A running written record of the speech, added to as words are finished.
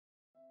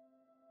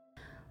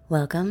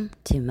Welcome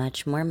to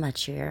Much More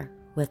Muchier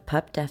with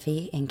Pup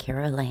Duffy and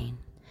Kara Lane,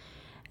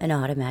 an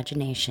Odd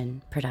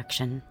Imagination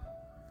production.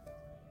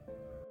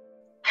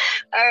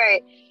 All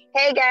right.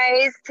 Hey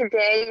guys,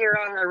 today you're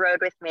on the road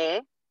with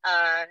me.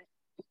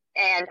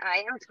 And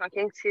I am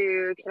talking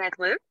to Kenneth,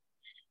 who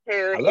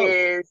Hello.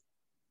 is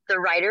the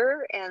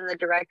writer and the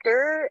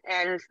director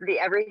and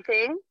the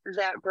everything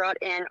that brought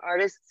in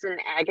Artists in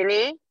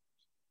Agony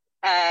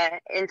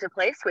into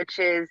place, which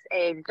is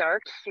a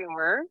dark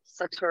humor,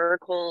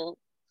 satirical,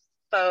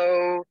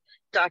 faux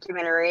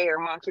documentary or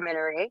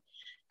mockumentary.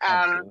 Um,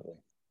 Absolutely.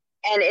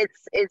 and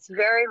it's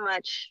very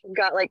much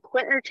got like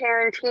Quentin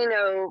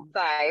Tarantino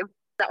vibe,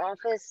 The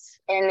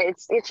Office, and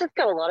it's just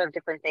got a lot of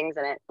different things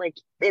in it, like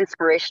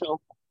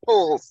inspirational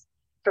pulls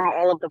from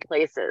all of the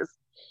places.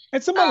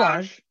 It's a Um,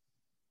 melange.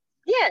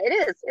 yeah,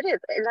 it is,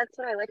 and that's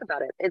what I like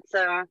about it. It's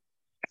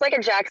like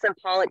a Jackson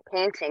Pollock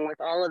painting with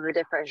all of the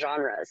different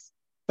genres.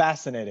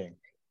 Fascinating.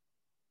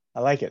 I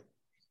like it.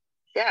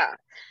 Yeah.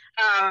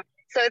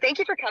 So thank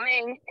you for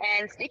coming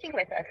and speaking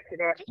with us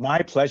today.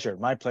 My pleasure.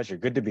 My pleasure.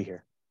 Good to be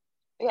here.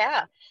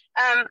 Yeah.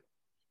 Um,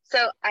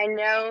 so I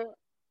know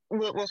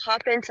we'll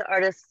hop into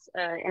Artists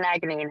in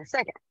Agony in a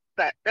second,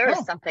 but there is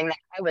Oh, something that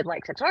I would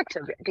like to talk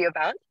to you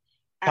about.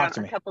 talk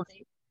to me.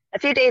 A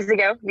few days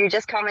ago, you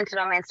just commented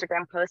on my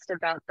Instagram post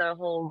about the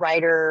whole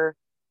writer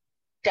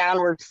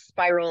downward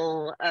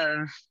spiral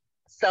of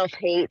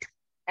self-hate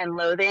and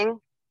loathing.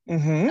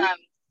 Mm-hmm. Um,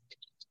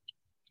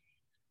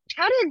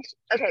 how did,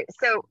 okay,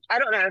 so I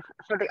don't know if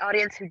for the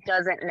audience who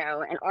doesn't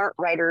know and aren't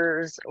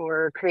writers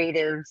or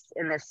creatives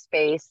in this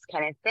space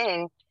kind of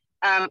thing,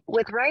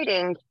 with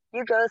writing,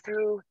 you go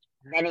through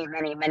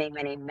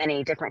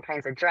many different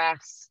kinds of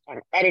drafts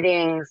and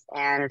editings,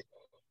 and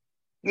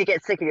you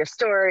get sick of your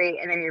story,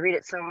 and then you read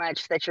it so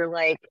much that you're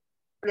like,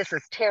 this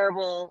is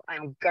terrible.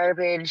 I'm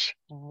garbage.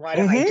 What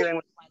am I Mm-hmm. doing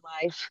with my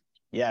life?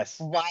 Yes.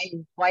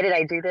 Why did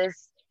I do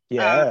this? And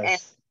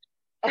Yes.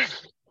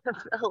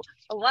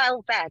 a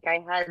while back, I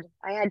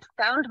had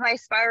found my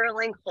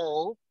spiraling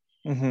hole.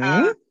 Mm-hmm.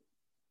 Um,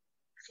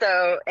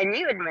 so, and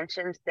you had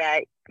mentioned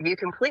that you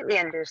completely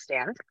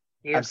understand.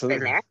 You've been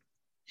Absolutely. there.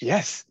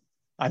 Yes.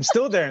 I'm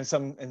still there in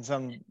some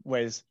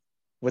ways.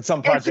 With some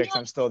It's projects, not,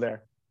 I'm still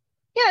there.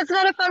 yeah, it's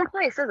not a fun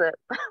place, is it?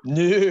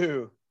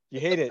 No. You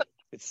hate it.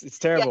 It's Yes,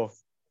 terrible.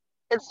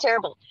 it's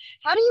terrible.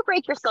 How do you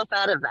break yourself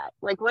out of that?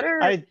 Like, what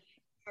are I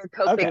your okay.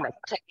 coping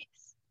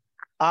techniques?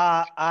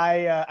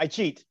 I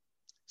cheat.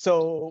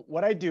 So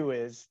what I do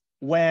is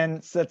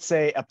when, let's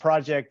say, a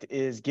project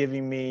is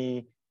giving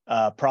me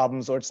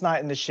problems or it's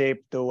not in the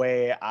shape the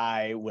way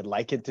I would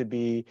like it to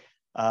be,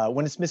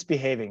 when it's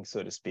misbehaving,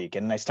 so to speak,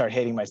 and I start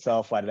hating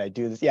myself, why did I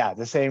do this? Yeah,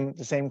 same,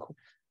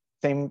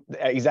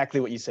 exactly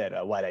what you said.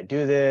 Why did I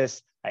do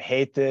this? I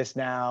hate this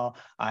now.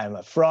 I'm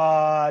a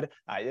fraud.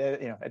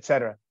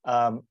 Etc.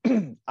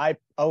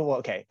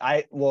 Okay.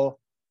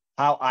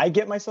 How I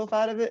get myself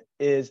out of it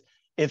is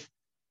if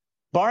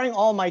barring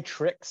all my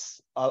tricks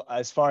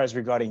as far as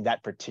regarding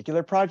that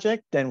particular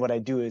project, then what I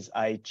do is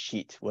I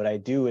cheat. What I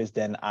do is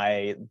then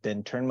I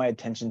then turn my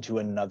attention to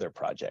another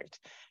project.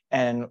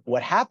 And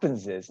what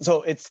happens is,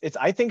 so it's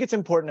I think it's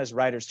important as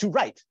writers to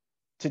write,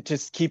 to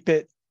just keep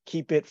it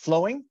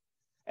flowing.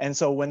 And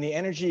so when the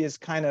energy is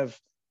kind of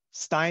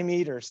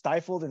stymied or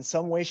stifled in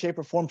some way, shape,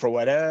 or form for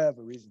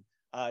whatever reason,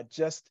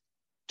 just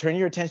turn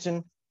your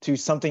attention to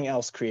something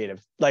else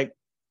creative. Like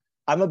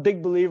I'm a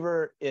big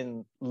believer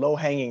in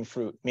low-hanging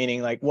fruit,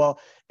 meaning like, well,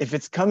 if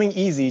it's coming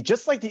easy,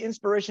 just like the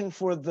inspiration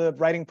for the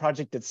writing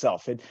project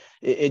itself,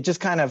 it just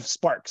kind of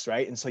sparks,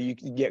 right? And so you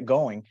can get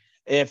going.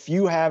 If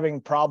you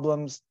having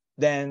problems,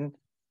 then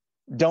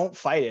don't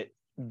fight it.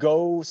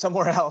 Go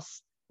somewhere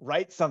else,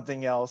 write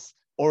something else,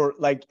 or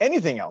like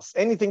anything else,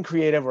 anything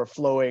creative or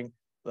flowing,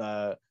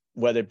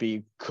 whether it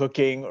be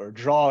cooking or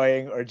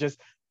drawing or just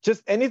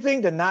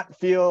anything to not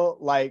feel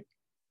like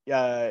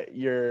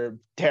you're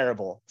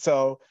terrible.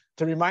 So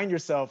to remind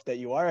yourself that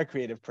you are a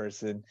creative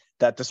person,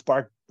 that the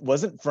spark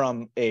wasn't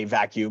from a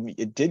vacuum,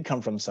 it did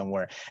come from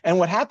somewhere. And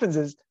what happens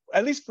is,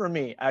 at least for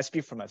me, I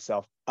speak for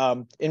myself,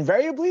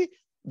 invariably,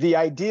 the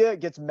idea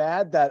gets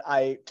mad that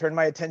I turn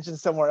my attention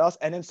somewhere else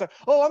and then start,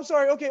 oh, I'm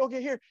sorry. Okay,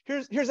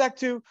 here's act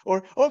two,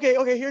 or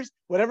okay, here's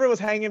whatever was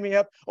hanging me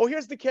up. Oh,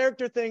 here's the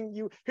character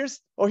thing.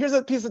 Here's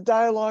a piece of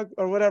dialogue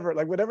or whatever,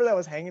 like whatever that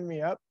was hanging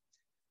me up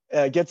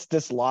gets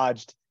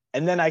dislodged,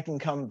 and then I can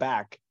come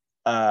back.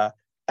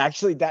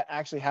 Actually, that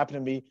actually happened to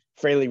me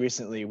fairly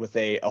recently with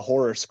a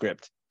horror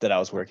script that I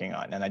was working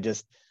on, and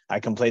I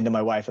complained to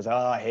my wife. I was like,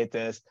 oh, I hate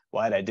this.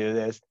 Why did I do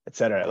this,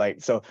 etc.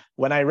 Like, so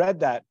when I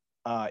read that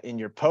in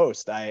your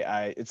post,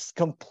 I it's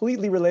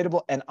completely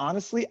relatable, and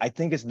honestly, I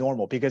think it's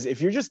normal because if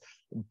you're just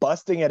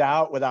busting it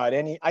out without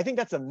any, I think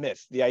that's a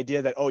myth. The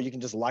idea that, oh, you can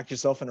just lock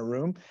yourself in a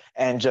room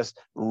and just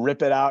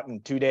rip it out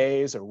in 2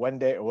 days or one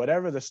day or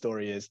whatever the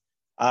story is.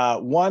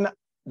 One,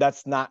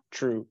 that's not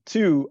true.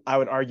 Two, I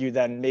would argue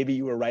that maybe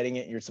you were writing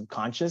it in your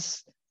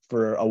subconscious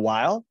for a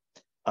while,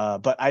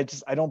 but I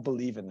don't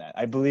believe in that.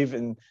 I believe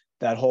in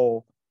that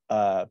whole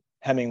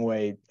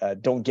Hemingway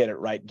 "don't get it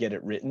right, get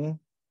it written"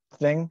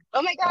 thing.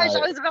 Oh my gosh, I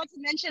was about to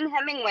mention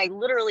Hemingway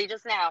literally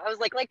just now. I was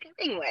like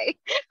Hemingway.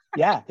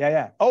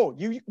 Yeah. Oh,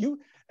 you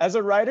as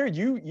a writer,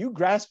 you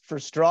grasp for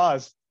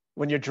straws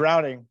when you're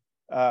drowning.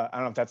 I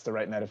don't know if that's the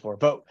right metaphor,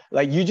 but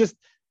like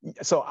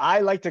so I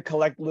like to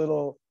collect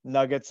little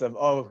nuggets of,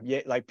 oh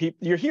yeah, like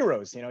your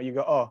heroes, you know, you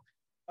go,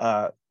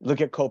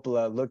 look at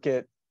Coppola, look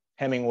at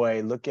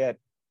Hemingway, look at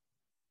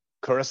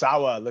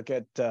Kurosawa, look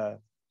at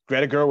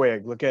Greta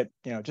Gerwig, look at,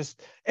 you know,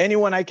 just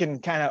anyone I can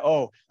kind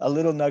of, a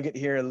little nugget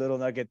here, a little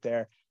nugget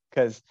there.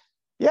 Because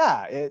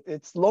yeah,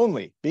 it's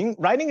lonely.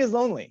 Writing is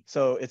lonely.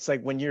 So it's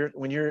like when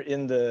you're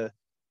in the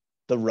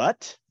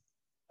rut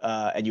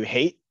and you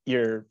hate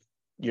your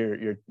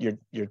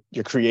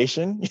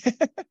creation,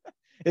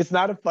 it's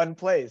not a fun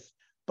place.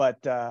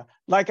 But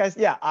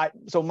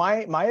so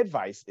my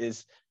advice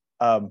is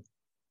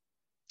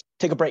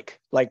take a break,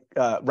 like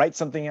write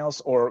something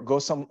else, or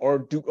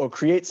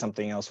create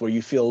something else where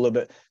you feel a little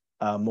bit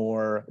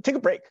more. Take a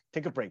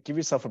break, give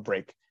yourself a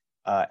break,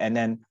 and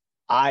then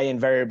I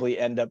invariably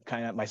end up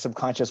my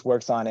subconscious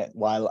works on it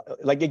while,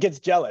 like, it gets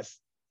jealous.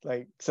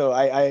 Like, so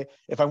I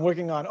if I'm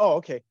working on,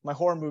 my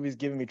horror movie's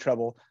giving me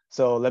trouble,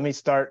 so let me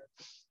start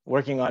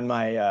working on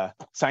my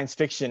science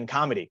fiction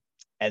comedy.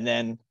 And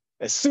then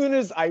as soon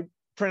as I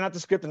print out the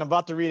script and I'm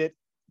about to read it,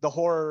 the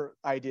horror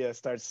idea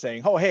starts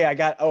saying,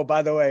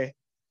 by the way,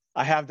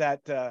 I have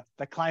that the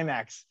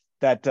climax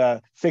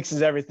that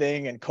fixes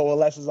everything and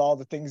coalesces all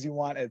the things you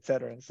want,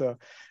 etc. So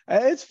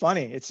it's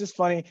funny. It's just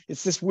funny.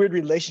 It's this weird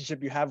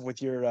relationship you have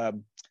with your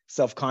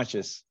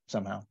self-conscious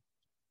somehow.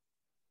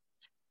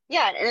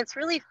 Yeah, and it's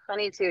really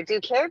funny too.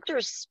 Do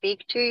characters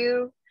speak to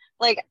you?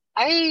 Like,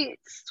 I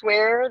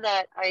swear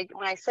that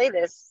when I say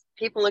this,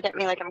 people look at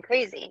me like I'm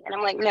crazy. And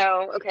I'm like,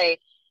 no, okay,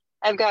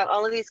 I've got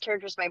all of these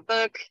characters in my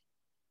book.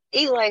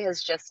 Eli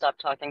has just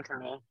stopped talking to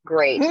me.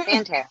 Great,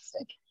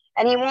 fantastic.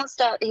 And he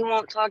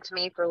won't talk to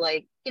me for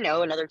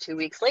another 2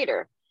 weeks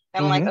later.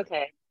 And I'm like,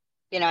 okay,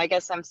 I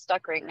guess I'm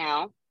stuck right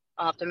now.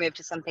 I'll have to move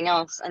to something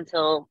else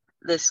until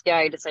this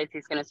guy decides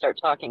he's going to start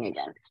talking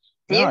again.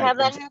 Do you have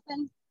that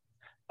happen?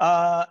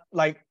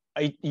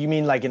 You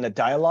mean like in the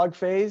dialogue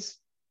phase?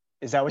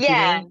 Is that what you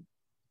mean?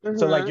 Mm-hmm.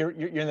 So like you're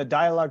in the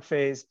dialogue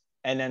phase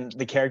and then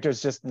the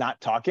character's just not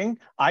talking.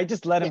 I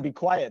just let him be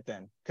quiet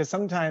then, because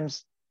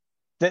sometimes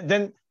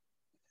then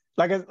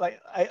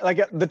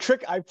the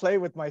trick I play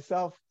with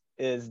myself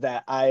is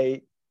that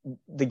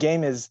the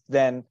game is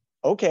then,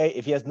 okay,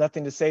 if he has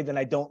nothing to say, then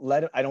I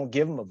don't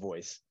give him a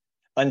voice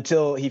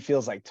until he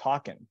feels like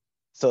talking.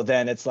 So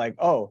then it's like,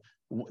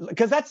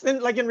 because that's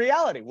in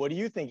reality. What do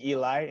you think,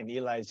 Eli? And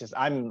Eli is just,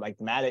 I'm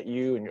like mad at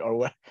you, or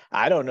what?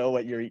 I don't know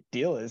what your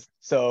deal is.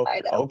 So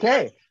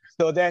okay,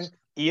 so then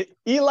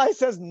Eli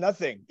says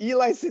nothing.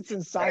 Eli sits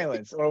in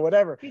silence or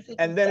whatever.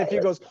 And then if he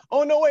goes,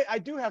 oh no, wait, I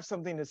do have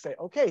something to say.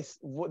 Okay,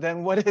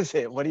 then what is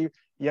it? What do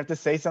you have to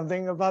say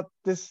something about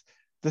the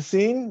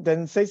scene?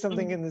 Then say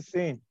something in the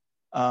scene.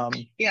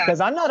 Because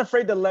I'm not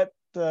afraid to let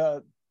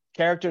the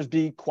characters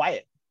be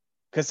quiet.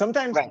 Because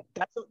sometimes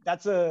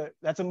that's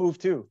a move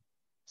too.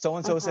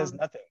 So-and-so says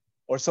nothing,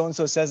 or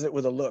so-and-so says it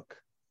with a look.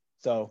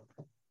 So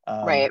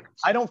I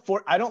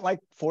don't like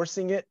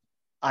forcing it.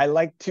 I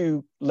like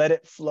to let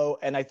it flow.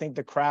 And I think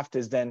the craft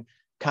is then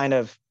kind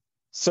of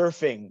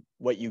surfing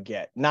what you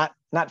get, not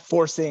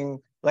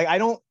forcing. Like, I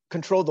don't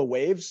control the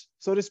waves,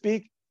 so to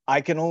speak.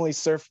 I can only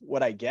surf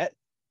what I get.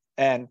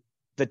 And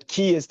the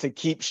key is to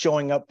keep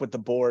showing up with the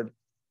board,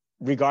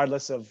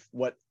 regardless of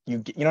what you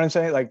get. You know what I'm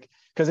saying? Like,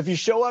 because if you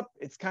show up,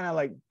 it's kind of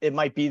like, it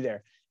might be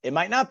there. It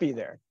might not be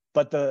there.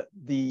 But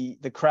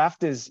the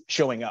craft is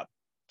showing up,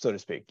 so to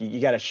speak. You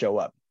got to show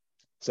up.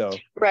 So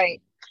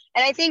right,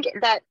 and I think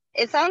that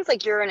it sounds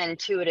like you're an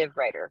intuitive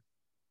writer.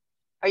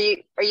 Are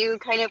you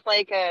kind of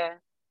like a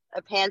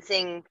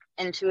pantsing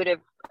intuitive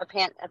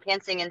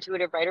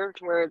writer,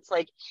 to where it's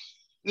like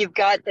you've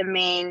got the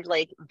main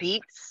like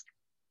beats,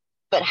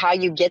 but how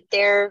you get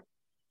there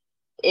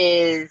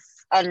is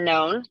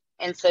unknown,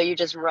 and so you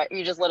just let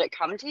it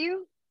come to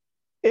you?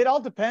 It all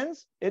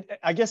depends.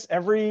 I guess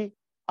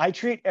I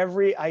treat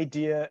every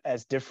idea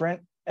as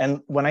different.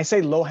 And when I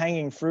say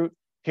low-hanging fruit,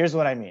 here's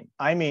what I mean.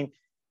 I mean,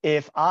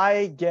 if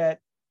I get,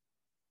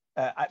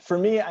 for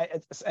me,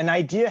 an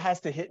idea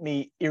has to hit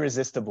me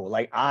irresistible.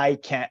 Like, I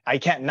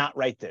can't not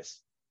write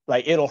this.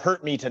 Like, it'll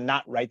hurt me to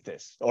not write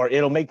this, or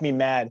it'll make me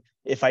mad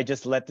if I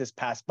just let this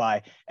pass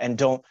by and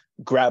don't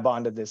grab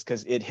onto this,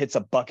 because it hits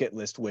a bucket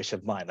list wish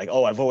of mine. Like,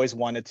 I've always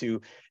wanted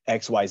to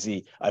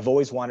XYZ. I've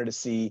always wanted to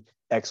see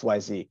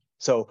XYZ.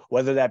 So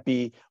whether that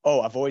be,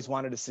 I've always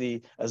wanted to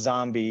see a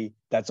zombie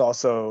that's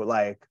also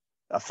like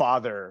a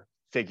father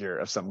figure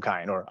of some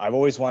kind, or I've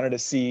always wanted to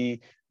see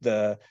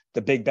the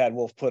big bad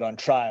wolf put on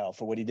trial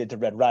for what he did to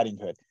Red Riding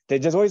Hood.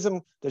 There's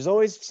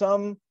always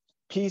some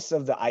piece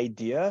of the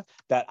idea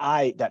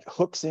that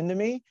hooks into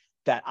me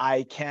that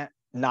I can't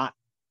not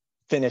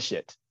finish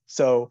it.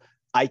 So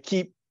I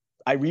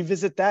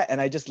revisit that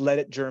and I just let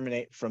it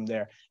germinate from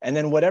there. And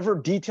then whatever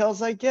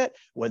details I get,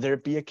 whether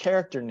it be a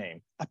character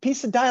name, a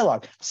piece of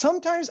dialogue,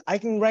 sometimes I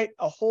can write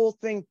a whole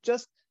thing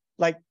just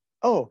like,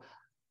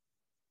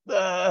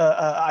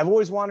 I've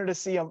always wanted to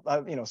see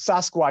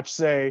Sasquatch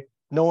say,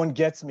 "No one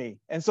gets me,"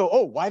 and so,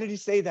 oh, why did he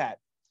say that?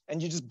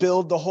 And you just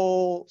build the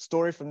whole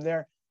story from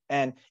there.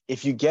 And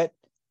if you get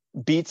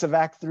beats of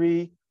Act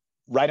 3,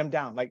 write them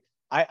down. Like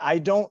I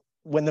don't,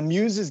 when the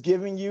muse is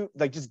giving you,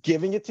 like just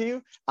giving it to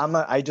you,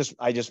 I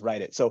just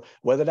write it. So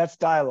whether that's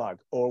dialogue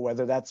or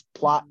whether that's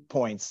plot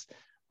points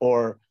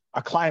or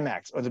a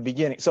climax or the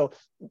beginning. So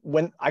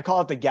when I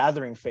call it the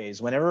gathering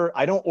phase, whenever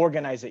I don't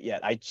organize it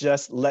yet, I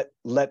just let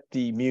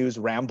the muse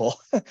ramble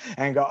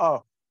and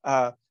go,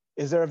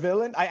 is there a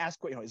villain? I ask,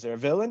 is there a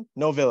villain?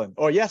 No villain.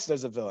 Or yes,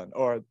 there's a villain.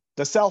 Or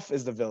the self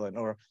is the villain.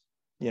 Or,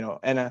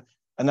 and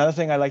another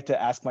thing I like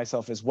to ask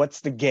myself is, what's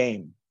the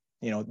game?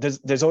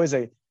 There's always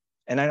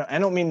and I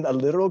don't mean a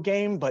literal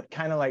game, but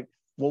kind of like,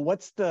 well,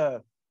 what's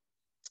the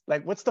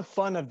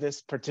fun of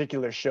this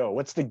particular show?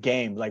 What's the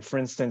game? Like, for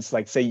instance,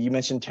 like, say you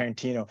mentioned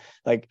Tarantino.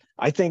 Like,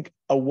 I think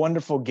a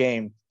wonderful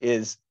game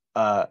is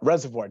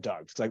Reservoir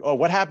Dogs. Like, oh,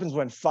 what happens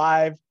when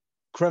 5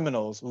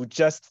 criminals who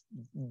just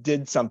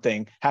did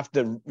something have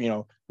to,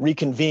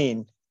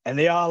 reconvene, and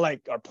they all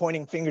like are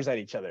pointing fingers at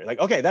each other? Like,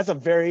 okay, that's a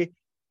very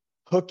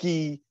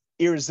hooky,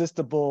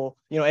 irresistible,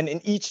 and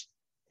in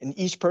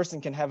each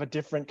person can have a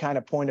different kind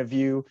of point of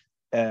view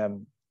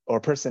or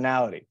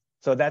personality.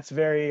 So that's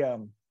very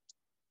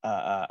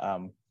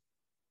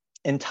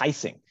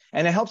enticing,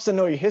 and it helps to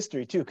know your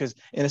history too, because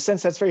in a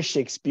sense that's very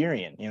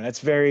Shakespearean. That's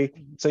very,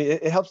 so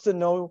it helps to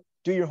know,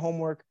 do your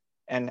homework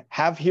and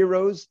have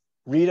heroes,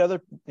 read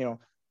other,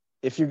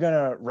 if you're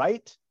gonna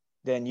write,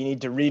 then you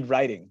need to read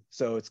writing.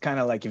 So it's kind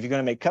of like, if you're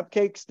gonna make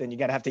cupcakes, then you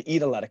gotta have to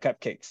eat a lot of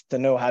cupcakes to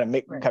know how to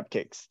make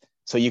cupcakes,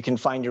 so you can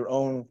find your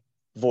own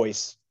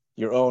voice,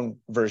 your own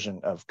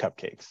version of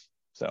cupcakes.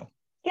 So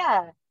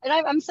yeah, and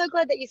I'm so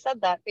glad that you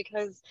said that,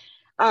 because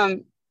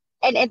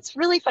and it's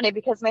really funny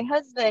because my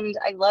husband,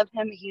 I love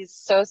him. He's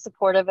so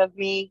supportive of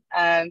me.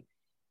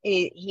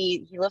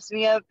 He lifts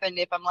me up, and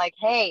if I'm like,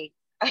 hey,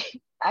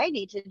 I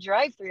need to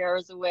drive 3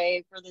 hours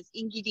away for this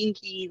inky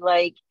dinky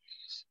like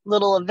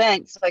little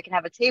event so I can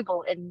have a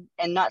table and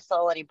not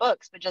sell any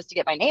books, but just to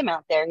get my name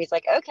out there, he's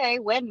like, okay,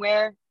 when,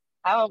 where,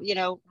 how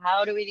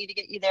do we need to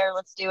get you there?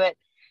 Let's do it.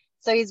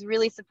 So he's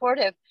really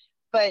supportive.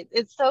 But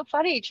it's so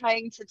funny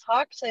trying to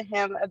talk to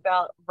him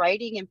about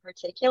writing in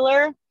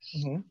particular,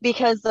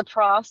 because the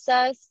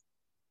process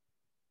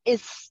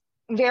is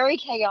very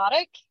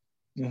chaotic,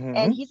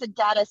 and he's a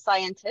data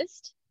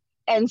scientist.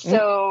 And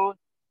so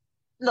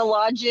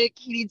he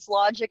needs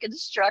logic and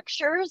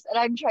structures. And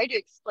I'm trying to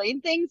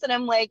explain things, and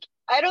I'm like,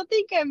 I don't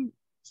think I'm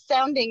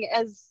sounding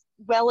as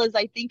well as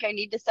I think I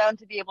need to sound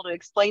to be able to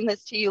explain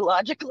this to you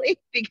logically,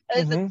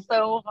 because it's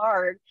so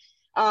hard.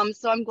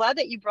 So I'm glad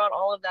that you brought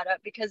all of that up,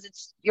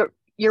 because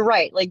you're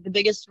right. Like, the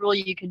biggest rule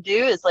you could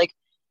do is, like,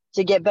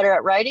 to get better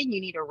at writing, you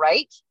need to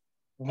write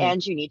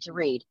and you need to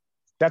read.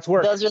 That's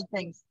work. Those are the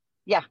things.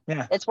 Yeah.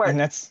 It's work. And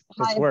that's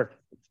work.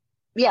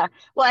 Yeah.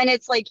 Well, and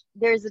it's like,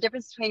 there's a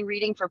difference between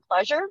reading for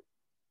pleasure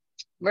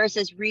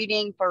versus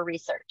reading for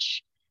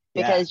research,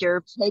 because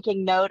you're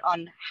taking note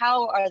on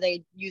how are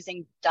they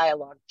using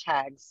dialogue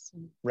tags?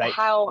 Right.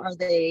 How are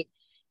they,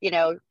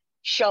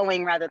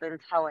 showing rather than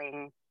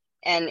telling,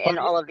 and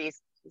all of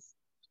these.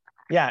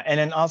 Yeah, and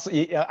then also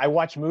I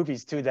watch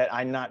movies too that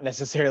I'm not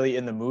necessarily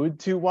in the mood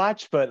to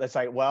watch, but it's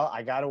like, well,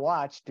 I gotta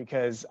watch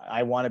because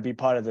I want to be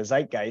part of the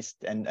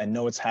zeitgeist and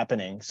know what's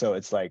happening. So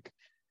it's like,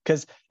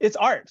 because it's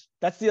art.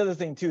 That's the other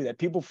thing too, that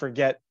people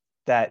forget,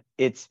 that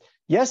it's,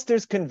 yes,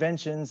 there's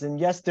conventions and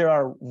yes, there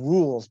are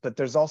rules, but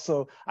there's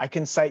also, I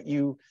can cite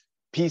you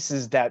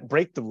pieces that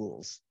break the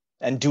rules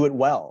and do it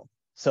well.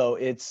 So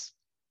it's,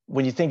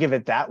 when you think of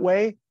it that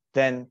way,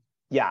 then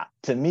yeah,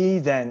 to me,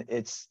 then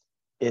it's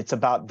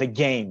about the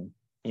game.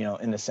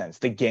 In a sense,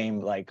 the game,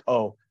 like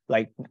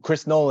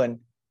Chris Nolan,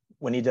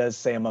 when he does,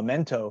 say, a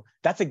Memento,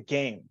 that's a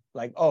game.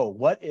 Like, oh,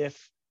 what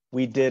if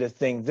we did a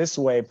thing this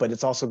way, but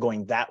it's also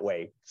going that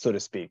way, so to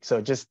speak. So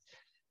just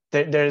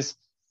there's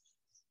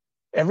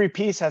every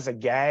piece has a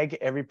gag,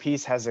 every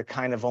piece has a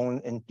kind of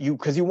own, and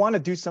because you want to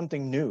do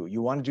something new,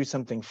 you want to do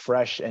something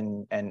fresh,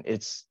 and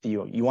it's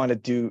you want to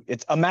do,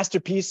 it's a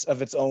masterpiece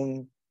of its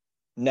own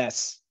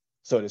ness,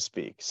 so to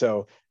speak.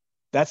 So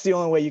that's the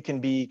only way you can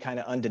be kind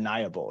of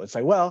undeniable. It's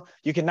like, well,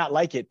 you can not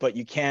like it, but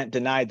you can't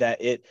deny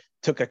that it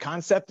took a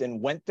concept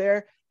and went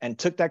there and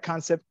took that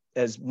concept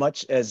as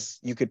much as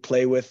you could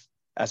play with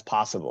as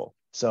possible.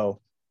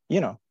 So,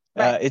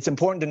 it's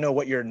important to know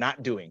what you're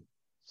not doing,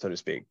 so to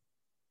speak.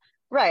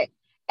 Right.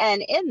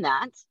 And in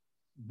that,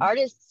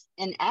 Artists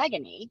in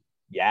Agony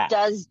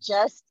does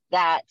just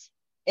that.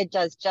 It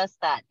does just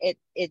that.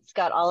 It's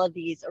got all of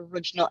these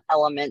original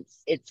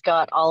elements. It's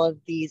got all of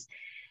these,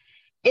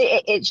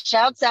 it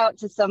shouts out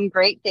to some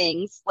great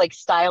things like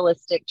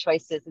stylistic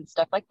choices and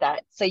stuff like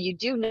that. So you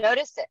do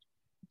notice it,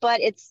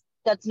 but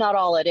that's not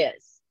all it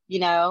is,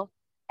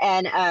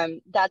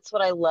 And that's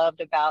what I loved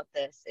about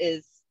this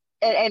is,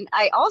 and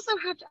I also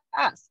have to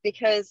ask,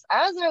 because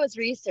as I was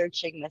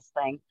researching this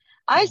thing,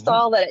 I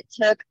saw that it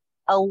took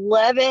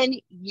 11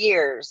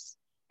 years.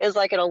 It was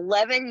like an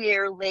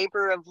 11-year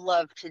labor of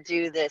love to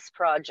do this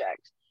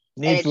project.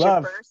 and Needs it's your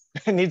love.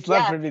 first. It needs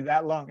love Yeah, for me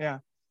that long. Yeah.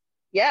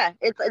 yeah,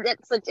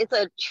 it's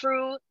a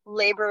true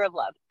labor of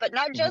love, but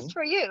not Hmm. just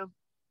for you.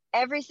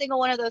 Every single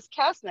one of those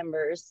cast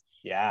members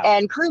Yeah.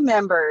 and crew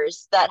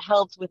members that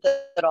helped with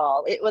it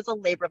all. It was a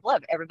labor of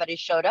love. Everybody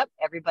showed up.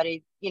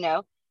 Everybody, Hmm.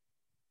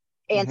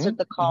 answered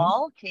the Hmm.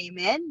 call, came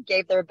in,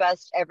 gave their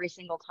best every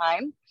single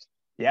time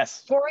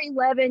Yes. for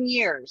 11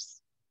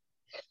 years.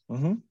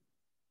 Hmm.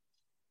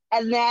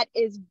 And that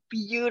is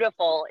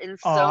beautiful in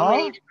so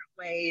many Aw. different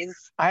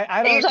ways. I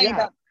And you're don't, talking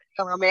yeah. about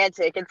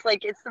romantic. It's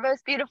like, it's the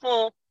most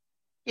beautiful,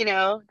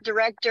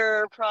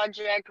 director,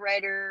 project,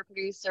 writer,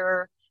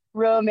 producer,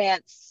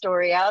 romance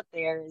story out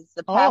there is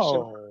the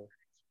passion. Oh,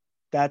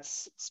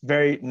 that's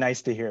very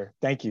nice to hear.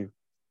 Thank you.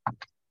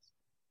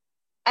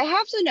 I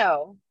have to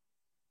know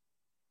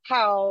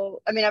how,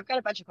 I mean, I've got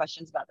a bunch of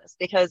questions about this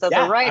because as a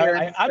Yeah, writer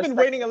and I've been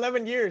waiting perspective,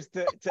 11 years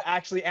to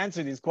actually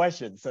answer these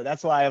questions. So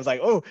that's why I was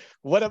like, oh,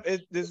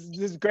 this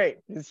is great.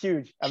 It's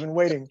huge. I've been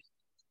waiting.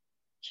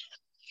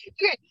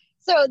 okay,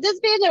 so this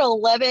being an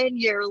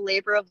 11-year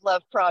labor of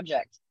love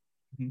project,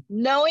 Mhm.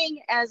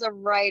 knowing as a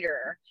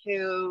writer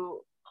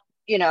who,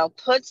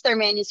 puts their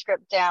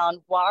manuscript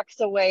down, walks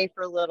away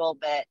for a little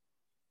bit,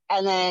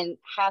 and then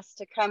has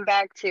to come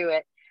back to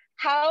it,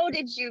 how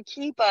did you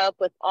keep up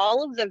with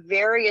all of the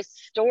various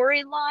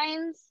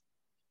storylines,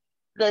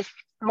 the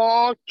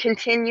small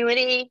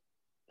continuity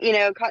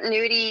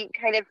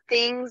kind of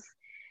things?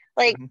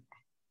 Like, Mhm.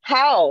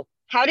 how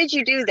did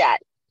you do that?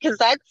 Because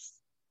that's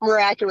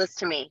miraculous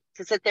to me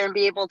to sit there and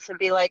be able to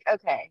be like,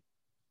 okay,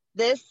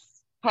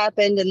 this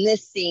happened in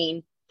this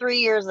scene 3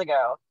 years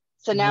ago.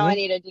 So now I Mhm.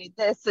 need to do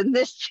this in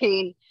this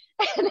scene.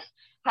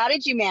 How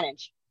did you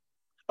manage?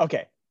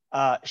 Okay.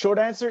 Short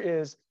answer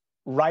is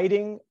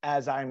writing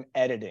as I'm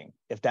editing,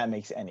 if that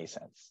makes any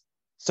sense.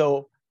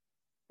 So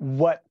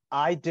what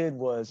I did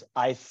was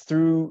I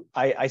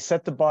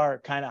set the bar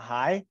kind of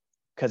high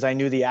because I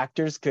knew the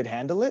actors could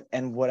handle it.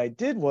 And what I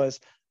did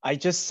was I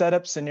just set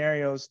up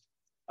scenarios,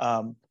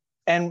 and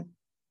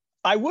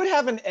I would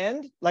have an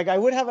end, like I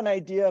would have an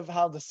idea of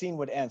how the scene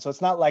would end. So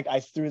it's not like I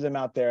threw them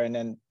out there and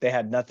then they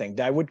had nothing.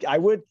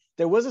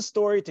 There was a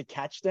story to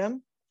catch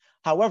them.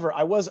 However,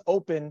 I was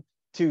open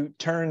to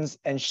turns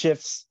and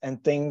shifts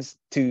and things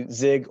to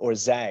zig or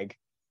zag,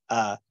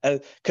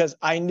 because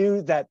I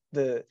knew that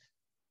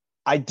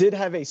I did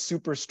have a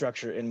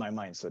superstructure in my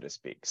mind, so to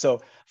speak.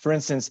 So, for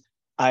instance,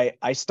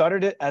 I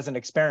started it as an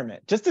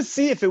experiment just to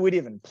see if it would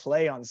even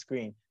play on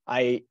screen.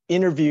 I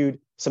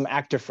interviewed some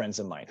actor friends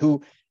of mine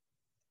who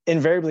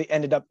invariably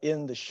ended up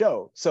in the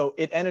show. So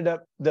it ended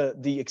up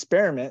the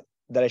experiment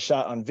that I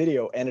shot on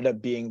video ended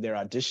up being their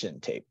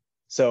audition tape.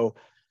 So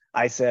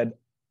I said,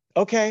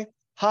 okay,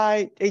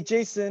 hi, hey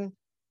Jason,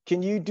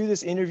 can you do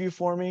this interview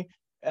for me?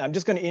 I'm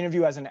just going to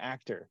interview as an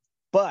actor,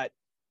 but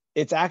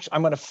it's actually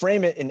I'm going to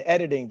frame it in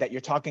editing that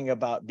you're talking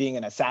about being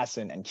an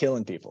assassin and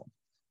killing people.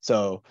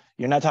 So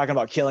you're not talking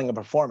about killing a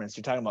performance,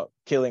 you're talking about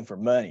killing for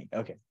money.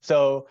 Okay.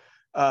 So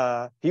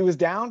he was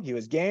down, he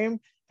was game,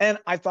 and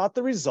I thought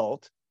the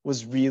result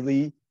was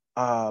really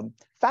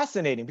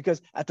fascinating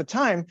because at the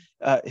time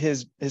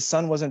his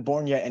son wasn't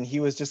born yet, and he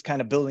was just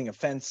kind of building a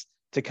fence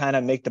to kind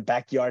of make the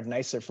backyard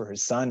nicer for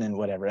his son and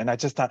whatever. And I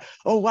just thought,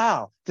 oh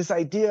wow, this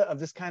idea of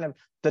this kind of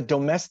the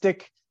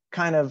domestic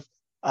kind of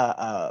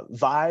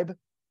vibe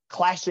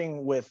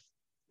clashing with,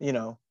 you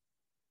know,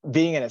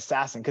 being an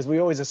assassin, because we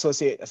always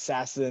associate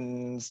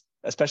assassins,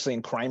 especially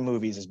in crime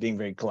movies, as being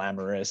very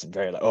glamorous and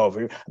very like,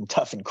 oh, I'm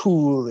tough and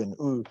cool and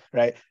ooh,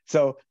 right?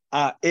 So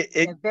They're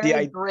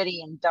very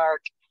gritty and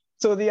dark.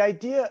 so the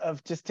idea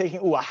of just taking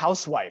a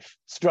housewife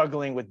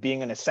struggling with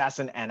being an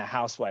assassin and a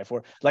housewife,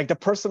 or like the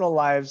personal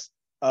lives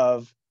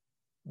of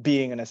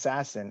being an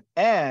assassin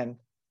and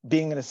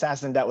being an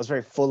assassin that was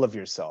very full of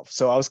yourself.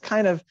 So I was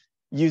kind of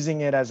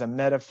using it as a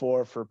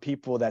metaphor for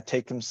people that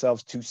take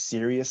themselves too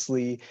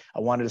seriously. I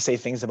wanted to say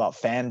things about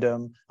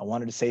fandom. I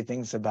wanted to say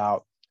things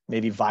about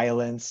maybe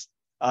violence,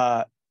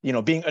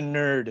 being a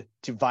nerd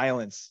to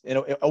violence,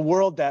 a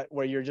world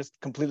where you're just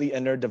completely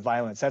a nerd to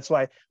violence. That's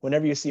why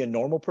whenever you see a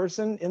normal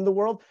person in the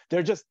world,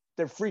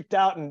 they're freaked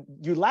out and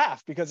you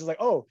laugh because it's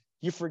like, oh,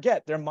 you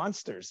forget they're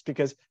monsters.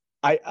 Because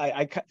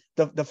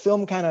the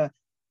film kind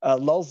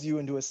of lulls you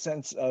into a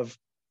sense of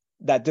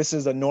that this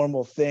is a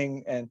normal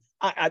thing. And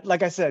I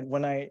like I said,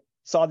 when I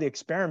saw the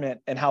experiment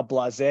and how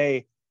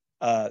blasé,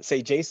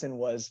 say Jason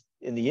was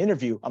in the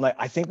interview, I'm like,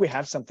 I think we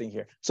have something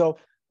here. So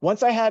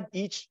once I had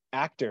each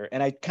actor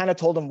and I kind of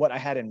told them what I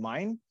had in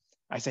mind,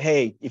 I said,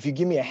 hey, if you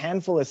give me a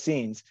handful of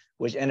scenes,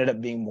 which ended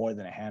up being more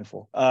than a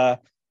handful,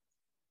 not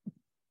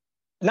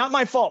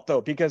my fault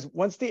though, because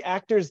once the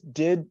actors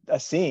did a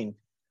scene,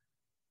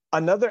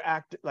 another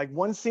actor, like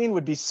one scene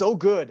would be so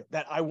good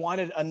that I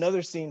wanted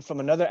another scene from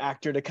another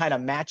actor to kind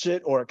of match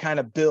it or kind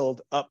of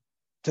build up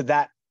to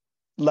that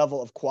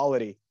level of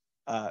quality.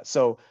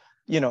 So,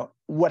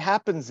 what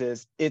happens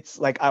is it's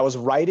like I was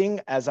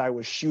writing as I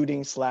was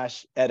shooting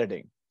 /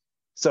 editing.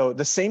 So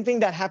the same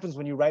thing that happens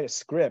when you write a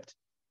script,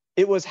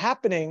 it was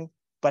happening,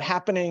 but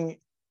happening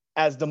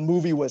as the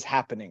movie was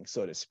happening,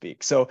 so to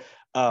speak. So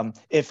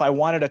if I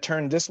wanted to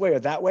turn this way or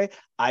that way,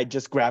 I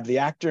just grab the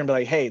actor and be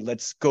like, hey,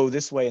 let's go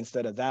this way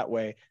instead of that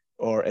way,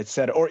 or et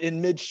cetera. Or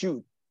in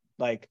mid-shoot,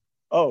 like,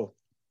 oh,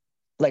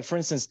 like for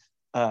instance,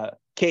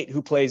 Kate,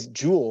 who plays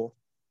Jewel,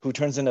 who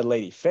turns into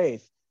Lady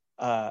Faith,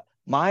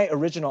 my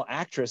original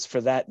actress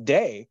for that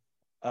day,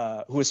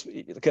 who was,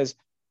 because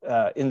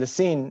in the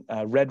scene,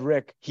 Red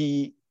Rick,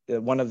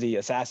 one of the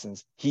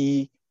assassins,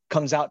 he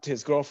comes out to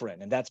his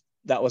girlfriend, and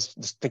that was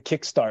the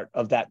kickstart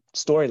of that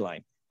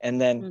storyline. And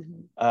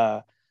then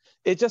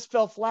it just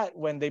fell flat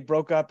when they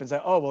broke up and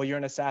said, oh, well, you're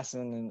an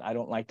assassin and I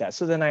don't like that.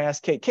 So then I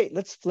asked Kate,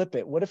 let's flip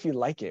it. What if you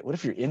like it? What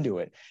if you're into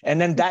it?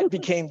 And then that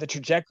became the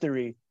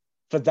trajectory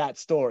for that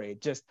story.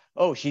 Just,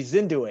 oh, she's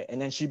into it.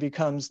 And then she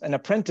becomes an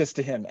apprentice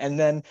to him. And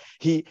then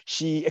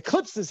she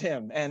eclipses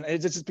him. And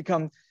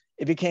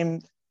it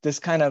became this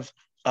kind of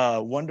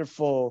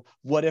wonderful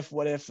what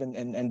if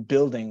and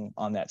building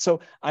on that.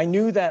 So I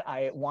knew that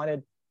I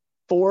wanted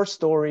 4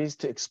 stories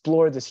to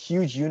explore this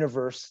huge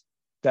universe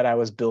that I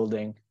was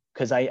building,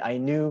 because I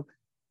knew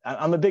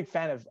I'm a big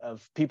fan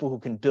of people who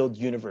can build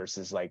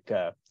universes like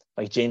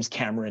James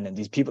Cameron and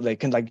these people that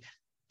can like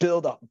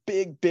build a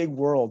big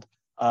world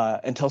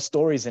and tell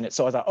stories in it.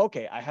 So I thought,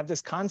 okay, I have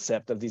this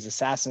concept of these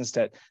assassins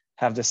that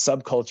have this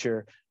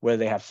subculture where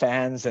they have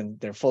fans and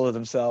they're full of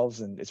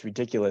themselves and it's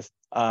ridiculous.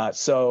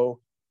 So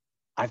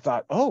I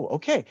thought, oh,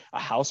 okay, a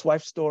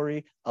housewife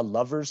story, a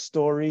lover's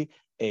story,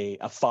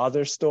 a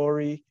father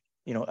story,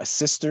 a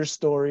sister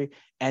story,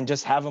 and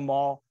just have them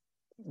all.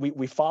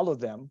 We follow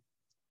them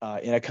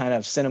in a kind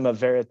of cinema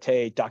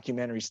verite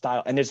documentary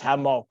style, and just have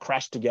them all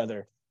crash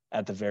together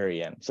at the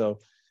very end. So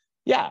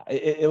yeah,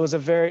 it was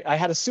I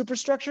had a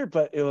superstructure,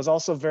 but it was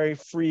also very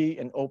free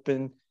and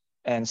open.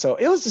 And so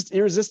it was just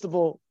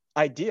irresistible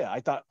idea. I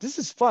thought, this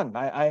is fun.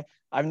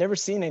 I've never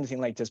seen anything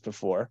like this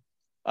before.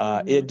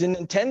 It didn't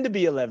intend to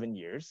be 11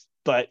 years,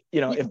 but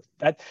if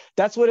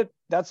that's what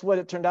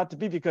it turned out to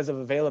be, because of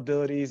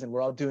availabilities, and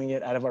we're all doing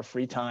it out of our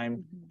free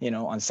time,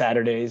 on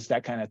Saturdays,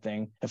 that kind of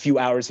thing, a few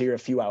hours here, a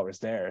few hours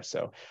there.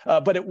 So,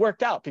 but it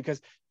worked out because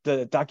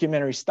the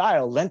documentary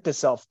style lent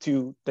itself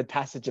to the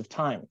passage of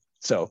time.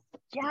 So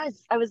yes,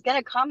 I was going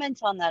to comment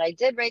on that. I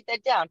did write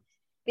that down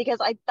because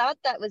I thought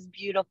that was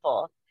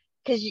beautiful.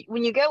 Because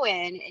when you go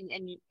in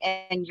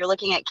and you're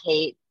looking at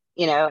Kate,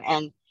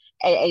 and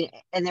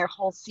their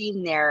whole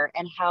scene there,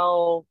 and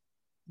how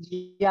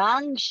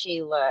young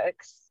she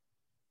looks,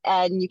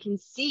 and you can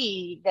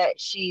see that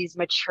she's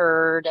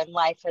matured and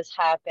life has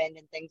happened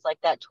and things like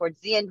that towards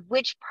the end,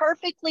 which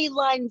perfectly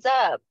lines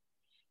up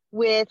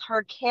with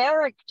her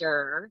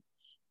character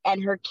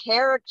and her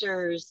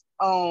character's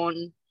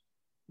own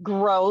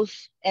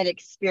growth and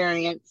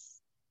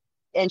experience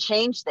and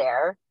change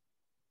there.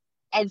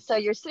 And so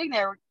you're sitting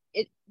there,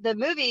 the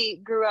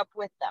movie grew up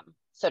with them,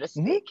 so to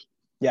speak.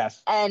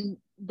 Yes. And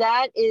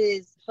that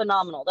is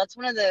phenomenal. That's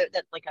one of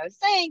that, like I was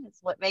saying, it's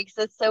what makes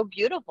it so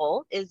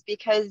beautiful, is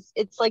because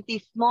it's like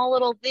these small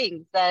little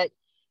things that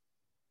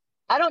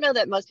I don't know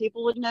that most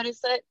people would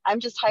notice it. I'm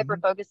just hyper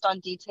focused on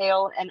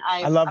detail, and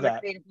I'm a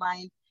creative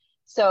mind.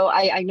 So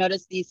I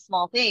notice these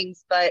small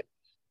things, but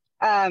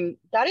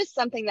that is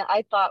something that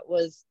I thought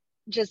was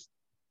just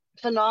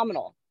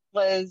phenomenal,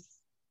 was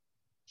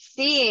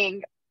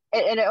seeing,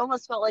 and it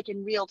almost felt like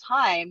in real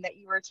time that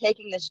you were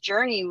taking this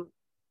journey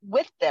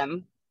with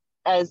them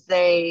as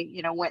they,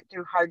 went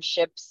through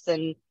hardships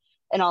and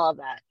all of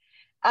that.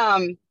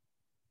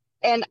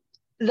 And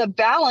the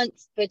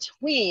balance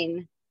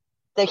between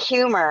the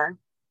humor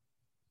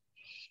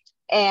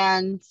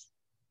and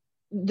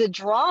the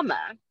drama,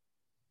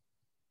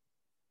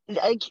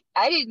 like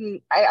I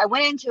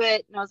went into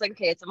it and I was like,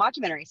 okay, it's a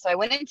mockumentary. So I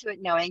went into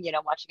it knowing,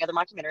 watching other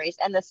mockumentaries,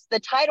 and the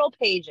title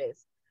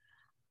pages,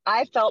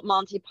 I felt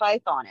Monty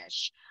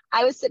Python-ish.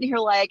 I was sitting here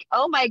like,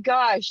 oh my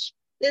gosh,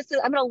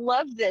 I'm gonna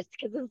love this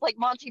because it's like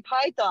Monty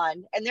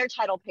Python and their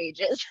title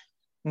pages.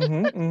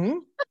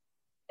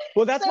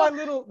 Well, that's my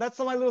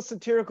little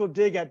satirical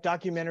dig at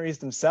documentaries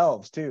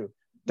themselves too.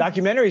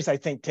 Documentaries, I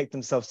think, take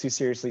themselves too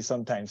seriously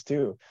sometimes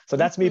too. So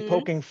that's me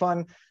poking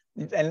fun,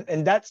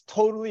 and that's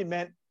totally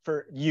meant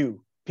for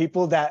you,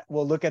 people that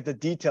will look at the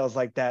details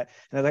like that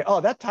and they're like,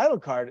 oh, that title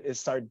card is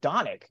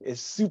sardonic,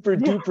 is super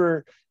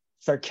duper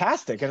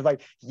sarcastic. And it's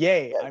like,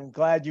 yay, I'm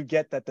glad you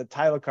get that the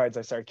title cards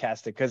are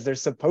sarcastic, because they're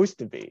supposed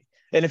to be.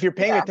 And if you're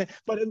paying attention,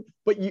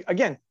 but you,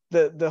 again,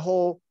 the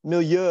whole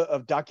milieu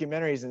of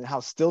documentaries and how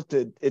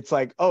stilted, it's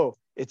like, oh,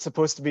 it's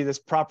supposed to be this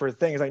proper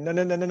thing. It's like,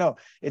 no.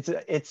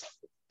 It's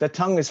the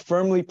tongue is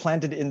firmly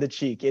planted in the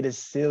cheek. It is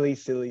silly.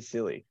 So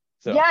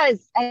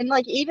yes, and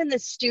like even the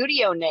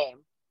studio name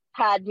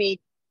had me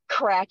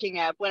cracking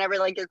up whenever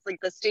like it's like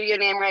the studio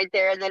name right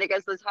there, and then it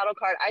goes to the title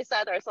card. I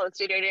sat there, I saw the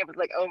studio name, I was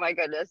like, oh my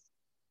goodness.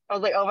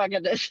 And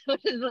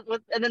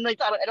then they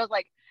thought, and I was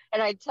like,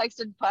 and I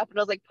texted Pup and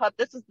I was like, Pup,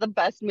 this is the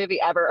best movie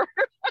ever.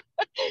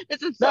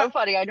 This is so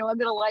funny. I know I'm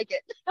gonna like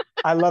it.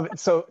 I love it.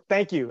 So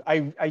thank you.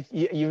 I've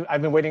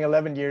been waiting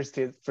 11 years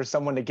for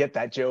someone to get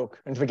that joke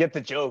and to get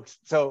the jokes.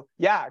 So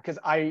yeah, because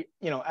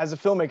as a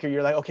filmmaker,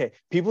 you're like, okay,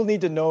 people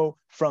need to know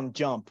from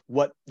jump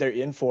what they're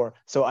in for.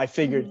 So I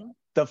figured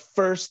the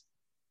first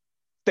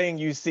thing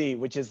you see,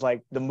 which is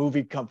like the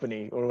movie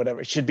company or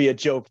whatever, should be a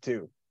joke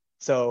too.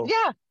 So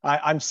Yeah.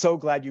 I'm so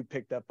glad you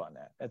picked up on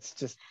that. That's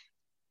just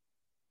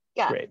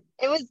great.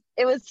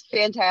 It was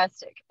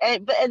fantastic.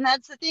 And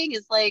that's the thing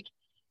is like,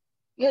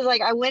 because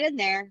like I went in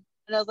there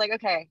and I was like,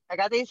 okay, I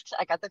got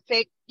the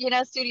fake,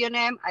 studio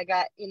name. I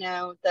got,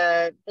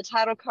 the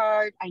title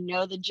card. I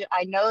know the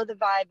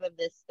vibe of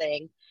this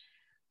thing.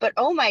 But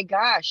oh my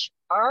gosh,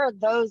 are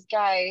those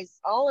guys,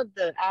 all of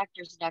the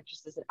actors and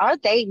actresses, are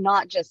they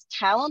not just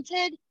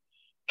talented?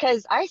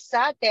 Because I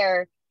sat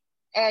there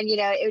and,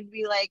 it would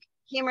be like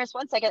humorous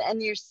 1 second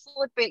and you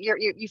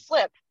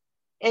flip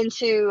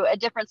into a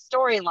different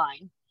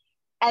storyline.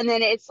 And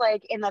then it's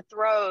like in the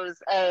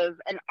throes of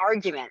an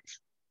argument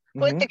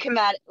with the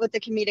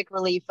comedic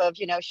relief of,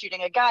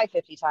 shooting a guy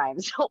 50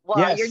 times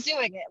while you're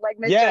doing it, like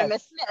Mr. and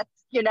Miss Smith,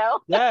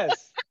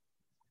 Yes.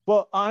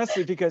 Well,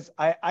 honestly, because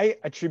I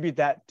attribute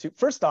that to,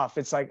 first off,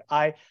 it's like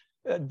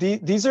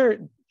these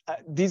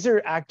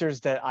are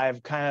actors that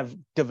I've kind of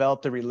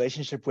developed a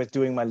relationship with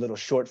doing my little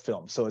short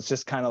film. So it's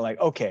just kind of like,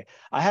 okay,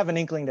 I have an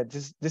inkling that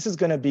this is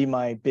going to be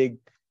my big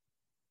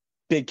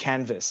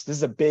canvas. This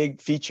is a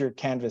big feature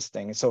canvas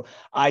thing. And so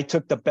I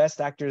took the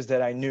best actors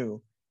that I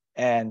knew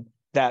and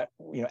that,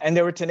 and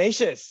they were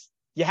tenacious.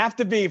 You have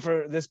to be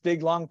for this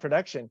big, long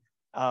production.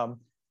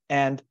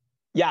 And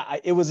yeah,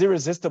 it was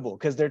irresistible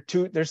because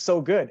they're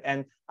so good.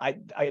 And I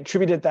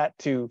attributed that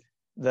to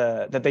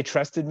that they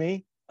trusted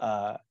me.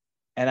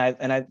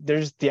 And they're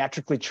just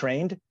theatrically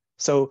trained.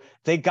 So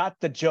they got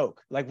the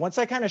joke. Like once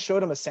I kind of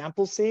showed them a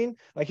sample scene,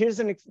 like here's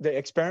the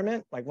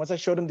experiment. Like once I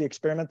showed them the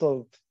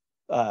experimental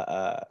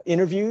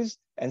interviews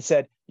and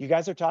said, you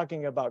guys are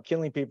talking about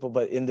killing people,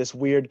 but in this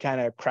weird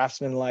kind of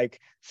craftsman-like,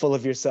 full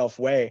of yourself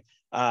way.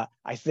 I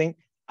think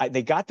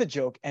they got the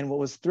joke. And what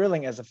was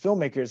thrilling as a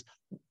filmmaker is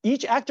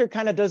each actor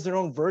kind of does their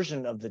own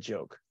version of the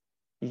joke.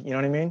 You know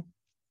what I mean?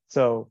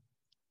 So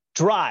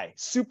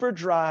super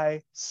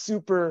dry,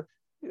 super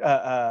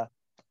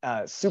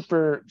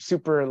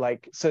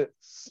like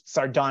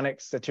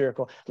sardonic,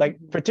 satirical, like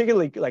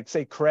particularly like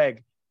say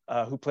Craig,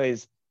 who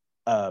plays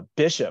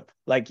Bishop.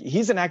 Like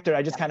he's an actor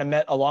I just kind of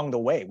met along the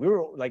way. We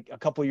were like a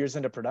couple years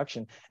into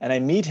production and I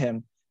meet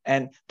him.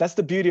 And that's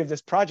the beauty of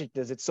this project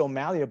is it's so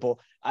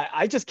malleable.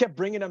 I just kept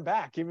bringing him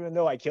back, even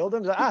though I killed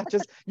him.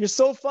 You're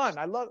so fun.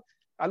 I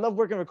love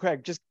working with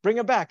Craig. Just bring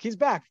him back. He's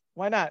back.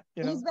 Why not?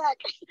 He's back.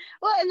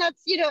 Well, and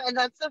that's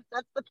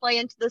the play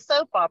into the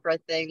soap opera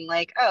thing.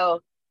 Like, oh,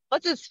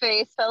 what's his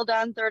face fell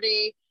down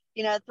 30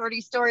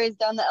 stories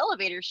down the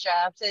elevator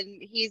shaft and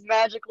he's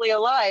magically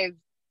alive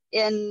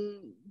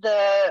in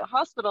the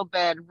hospital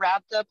bed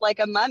wrapped up like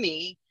a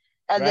mummy.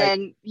 And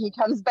then he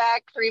comes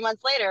back 3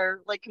 months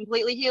later, like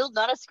completely healed,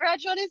 not a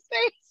scratch on his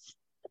face.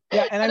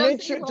 Yeah, and I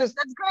made sure just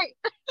that's great.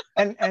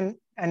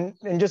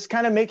 and just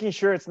kind of making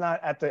sure it's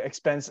not at the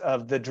expense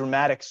of the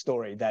dramatic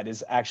story that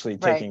is actually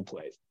taking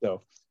place.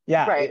 So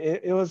yeah,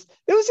 it was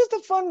just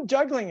a fun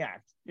juggling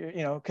act,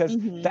 because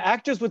the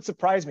actors would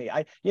surprise me.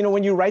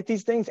 When you write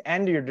these things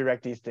and you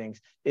direct these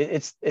things,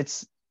 it's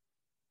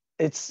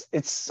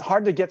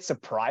hard to get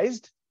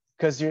surprised.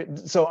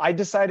 So I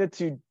decided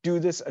to do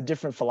this a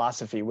different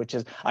philosophy, which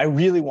is I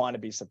really want to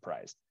be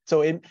surprised.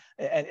 So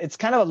it's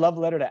kind of a love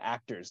letter to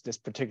actors, this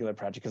particular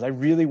project, because I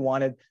really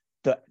wanted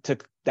the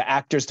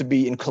actors to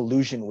be in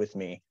collusion with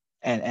me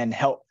and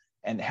help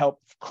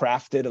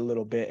craft it a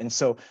little bit. And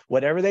so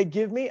whatever they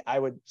give me, I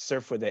would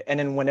surf with it. And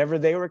then whenever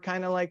they were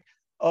kind of like,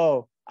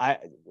 oh, I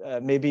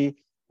maybe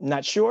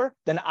not sure,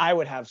 then I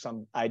would have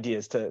some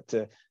ideas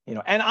to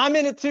and I'm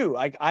in it too.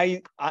 Like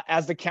I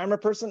as the camera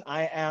person,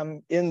 I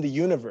am in the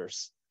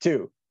universe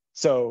too.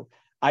 So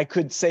I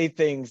could say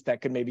things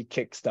that could maybe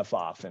kick stuff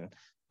off and,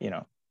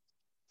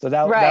 so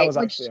that was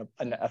actually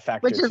a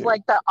factor which is too.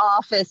 like the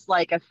office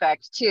like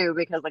effect too,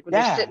 because like when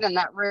you're sitting in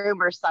that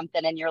room or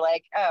something and you're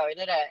like, oh,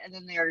 and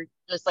then they're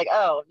just like,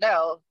 oh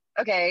no,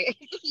 okay.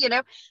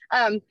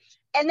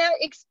 And that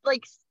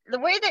like the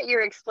way that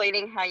you're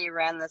explaining how you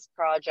ran this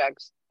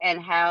project and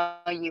how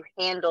you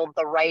handled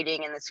the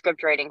writing and the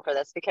script writing for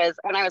this, because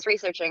when I was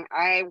researching,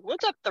 I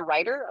looked up the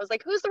writer. I was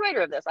like, who's the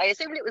writer of this? I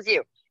assumed it was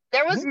you.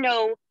 There was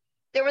no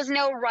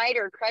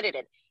writer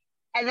credited.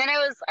 And then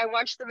I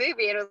watched the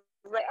movie and I was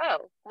like,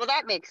 oh, well,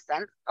 that makes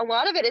sense. A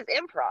lot of it is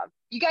improv.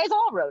 You guys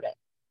all wrote it,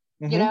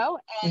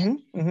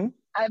 and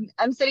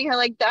I'm sitting here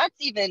like, that's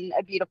even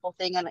a beautiful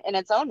thing in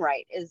its own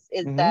right is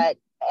that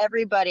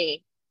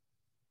everybody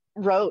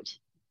wrote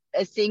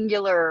a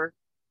singular,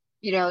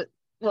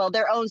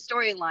 their own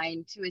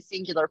storyline to a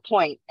singular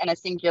point and a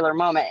singular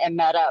moment and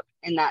met up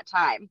in that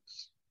time,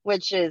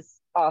 which is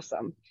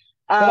awesome.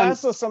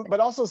 But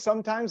also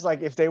sometimes,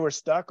 like if they were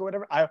stuck or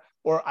whatever,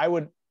 I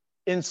would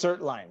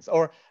insert lines,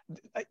 or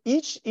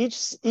each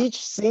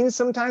scene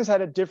sometimes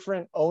had a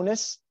different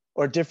onus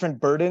or different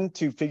burden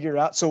to figure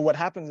out. So what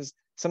happens is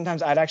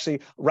sometimes I'd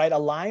actually write a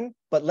line,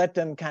 but let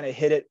them kind of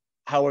hit it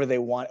however they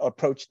want,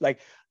 approach. Like,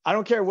 I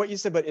don't care what you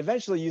said, but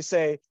eventually you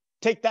say,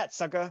 take that,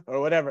 sucker,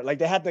 or whatever. Like,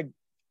 they had to,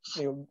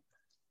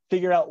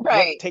 figure out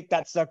what take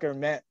that, sucker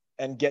meant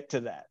and get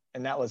to that.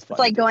 And that was fun. It's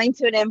like going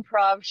to an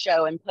improv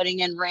show and putting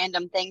in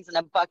random things in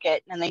a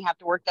bucket, and they have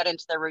to work that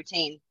into their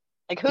routine.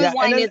 Like, whose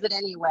line is it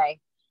anyway?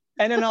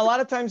 And then a lot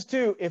of times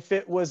too, if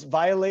it was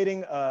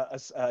violating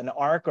an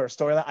arc or a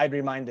storyline, I'd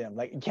remind them,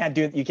 like, you can't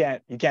do it,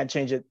 you can't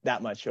change it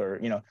that much,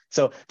 or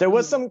So there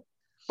was some,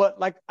 but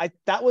like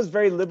that was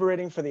very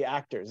liberating for the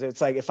actors.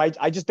 It's like, if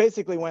I just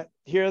basically went,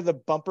 here are the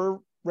bumper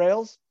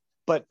rails,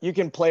 but you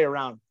can play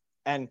around,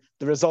 and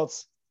the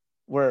results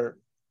were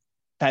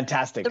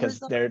fantastic because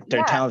they're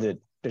talented.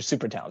 They're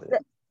super talented.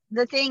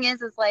 The thing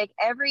is like,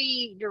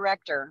 every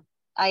director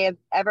I have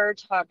ever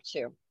talked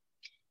to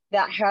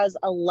that has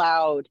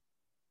allowed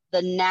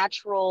the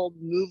natural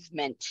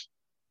movement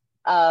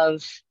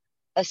of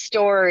a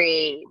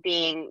story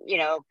being,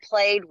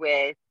 played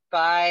with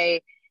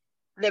by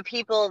the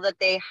people that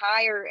they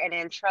hire and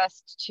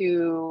entrust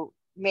to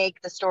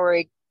make the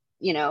story,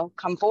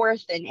 come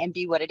forth and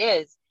be what it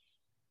is.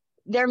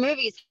 Their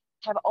movies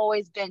have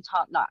always been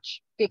top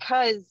notch,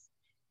 because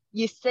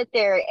you sit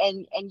there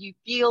and you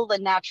feel the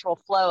natural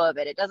flow of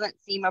it. It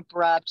doesn't seem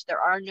abrupt. There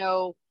are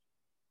no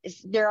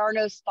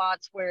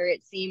spots where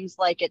it seems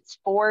like it's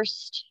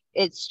forced.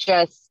 It's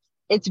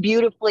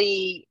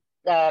beautifully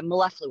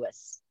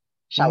mellifluous,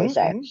 shall we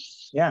say.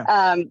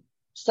 Yeah.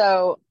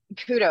 So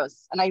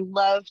kudos. And I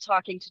love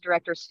talking to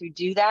directors who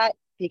do that,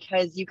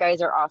 because you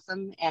guys are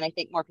awesome. And I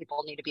think more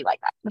people need to be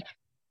like that.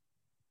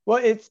 Well,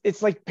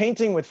 it's like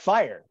painting with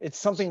fire. It's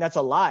something that's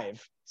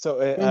alive. So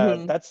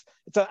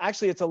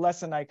it's a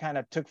lesson I kind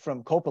of took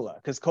from Coppola,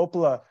 because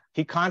Coppola,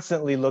 he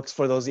constantly looks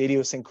for those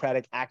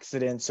idiosyncratic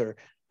accidents, or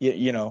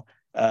little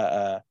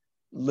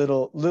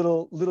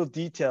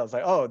details,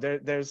 like, oh,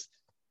 there's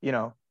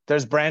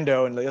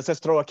Brando, and let's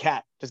just throw a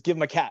cat. Just give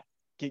him a cat.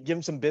 Give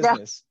him some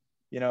business,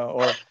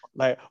 or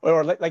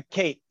like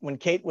Kate, when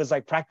Kate was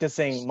like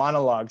practicing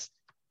monologues,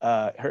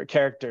 her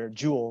character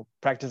Jewel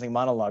practicing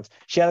monologues,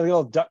 she had a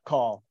little duck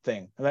call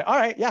thing. I'm like, all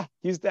right, yeah,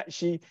 use that.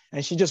 She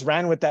just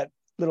ran with that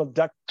little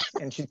duck,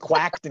 and she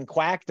quacked and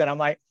quacked, and I'm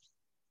like,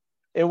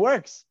 it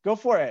works, go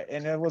for it.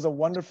 And it was a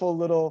wonderful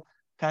little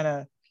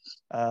kind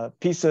of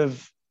piece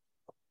of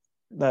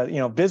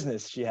the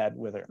business she had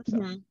with her.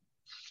 So.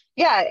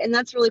 Yeah, and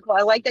that's really cool.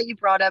 I like that you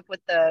brought up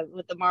with the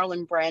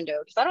Marlon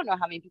Brando, because I don't know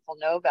how many people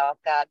know about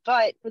that,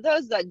 but for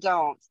those that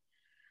don't,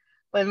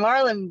 when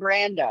Marlon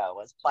Brando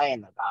was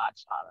playing the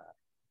Godfather,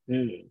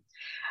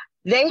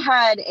 they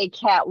had a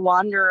cat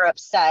wander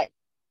upset,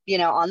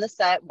 on the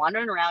set,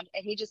 wandering around,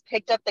 and he just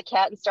picked up the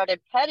cat and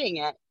started petting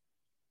it.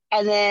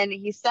 And then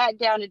he sat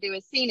down to do a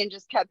scene and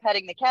just kept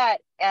petting the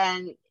cat.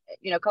 And,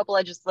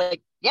 Coppola just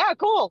like, yeah,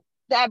 cool.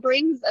 That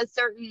brings a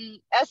certain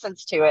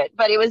essence to it.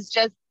 But it was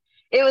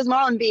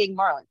Marlon being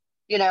Marlon,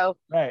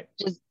 right.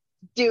 Just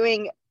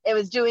doing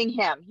him.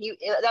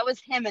 That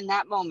was him in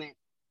that moment.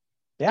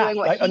 Yeah. Doing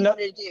what he wanted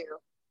to do.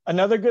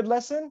 Another good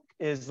lesson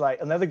is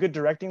like another good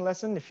directing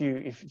lesson. If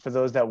for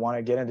those that want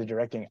to get into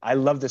directing, I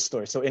love this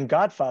story. So in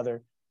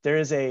Godfather, there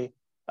is the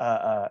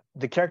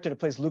character that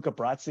plays Luca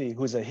Brasi,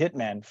 who's a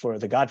hitman for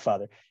The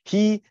Godfather.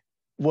 He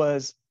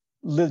was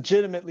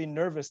legitimately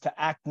nervous to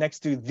act next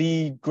to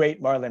the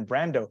great Marlon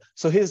Brando.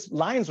 So his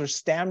lines were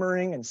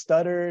stammering and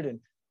stuttered. And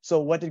so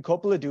what did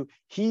Coppola do?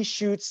 He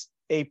shoots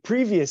a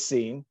previous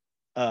scene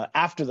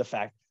after the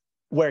fact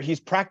where he's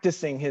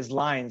practicing his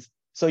lines.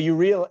 So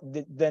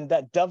then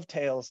that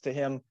dovetails to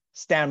him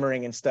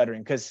stammering and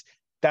stuttering, because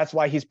that's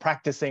why he's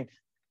practicing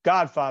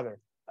Godfather.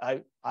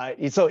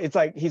 So it's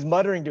like he's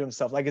muttering to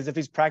himself, like as if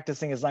he's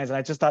practicing his lines. And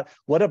I just thought,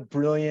 what a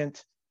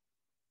brilliant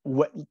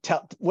way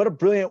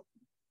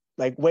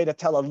to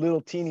tell a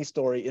little teeny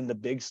story in the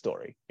big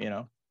story,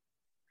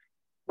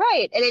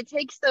 Right. And it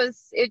takes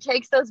those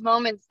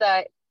moments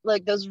that,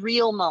 like, those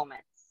real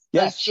moments,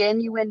 those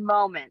genuine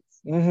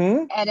moments,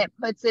 and it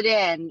puts it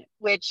in,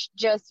 which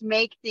just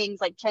make things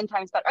like 10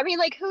 times better. I mean,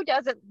 like, who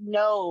doesn't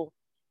know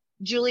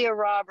Julia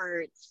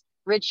Roberts,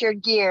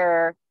 Richard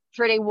Gere,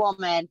 Pretty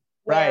Woman,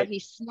 where he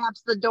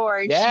snaps the door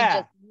and she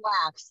just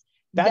laughs.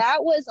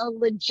 That was a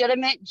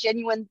legitimate,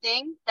 genuine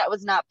thing that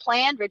was not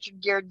planned.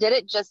 Richard Gere did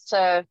it just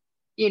to,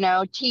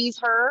 tease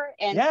her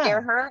and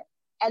scare her.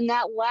 And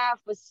that laugh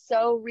was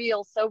so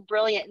real, so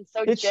brilliant, and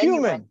so it's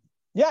genuine. Human.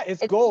 Yeah,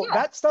 it's gold.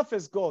 Yeah. That stuff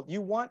is gold.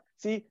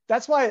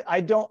 That's why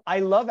I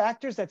love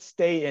actors that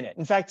stay in it.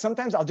 In fact,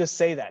 sometimes I'll just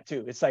say that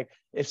too. It's like,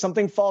 if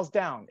something falls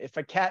down, if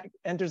a cat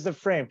enters the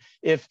frame,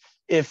 if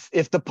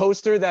the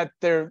poster that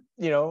they're,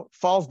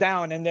 falls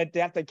down and that they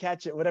have to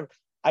catch it, whatever,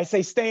 I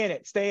say, stay in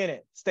it.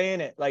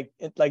 Like,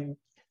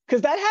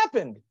 because that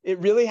happened. It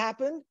really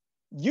happened.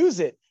 Use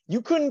it.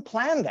 You couldn't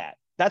plan that.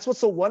 That's what's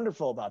so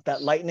wonderful about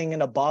that lightning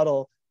in a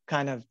bottle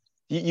kind of,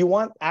 you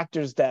want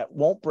actors that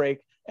won't break.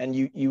 And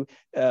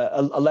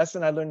a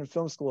lesson I learned in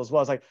film school as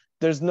well is like,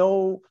 there's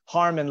no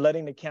harm in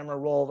letting the camera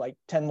roll like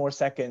 10 more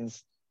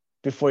seconds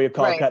before you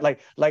call cut.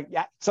 Like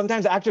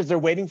sometimes actors, they're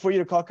waiting for you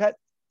to call cut.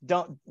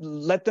 don't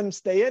let them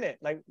stay in it.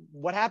 Like,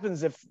 what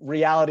happens if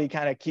reality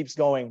kind of keeps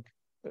going?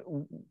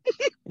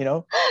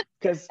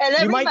 Because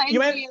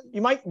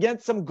you might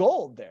get some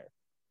gold there.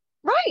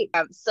 Right.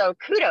 So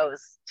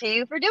kudos to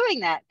you for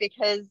doing that,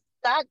 because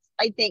that's,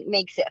 I think,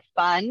 makes it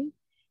fun.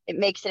 It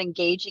makes it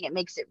engaging. It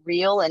makes it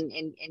real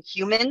and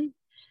human.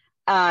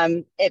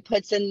 It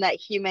puts in that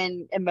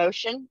human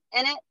emotion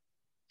in it.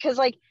 Because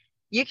like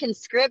you can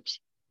script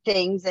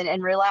things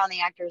and rely on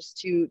the actors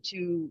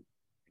to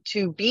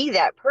be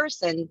that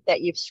person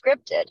that you've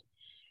scripted.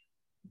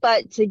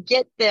 But to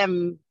get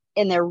them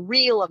in their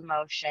real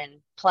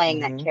emotion playing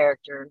that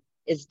character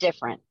is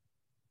different.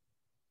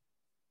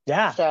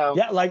 Yeah. So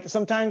yeah, like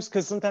sometimes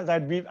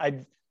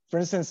I'd for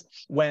instance,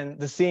 when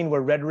the scene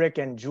where Redrick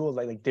and Jewel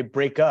like they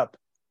break up,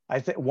 I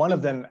think one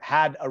of them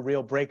had a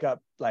real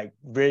breakup like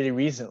very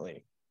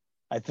recently.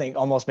 I think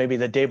almost maybe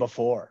the day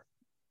before.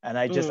 And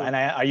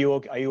are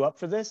you up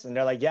for this? And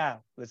they're like, yeah,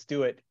 let's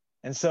do it.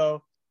 And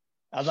so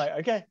I was like,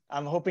 okay,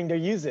 I'm hoping to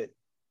use it.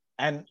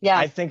 And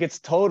I think it's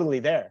totally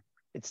there.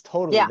 It's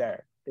totally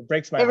there. It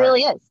breaks my heart. It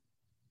really is.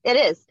 It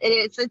is.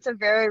 It's a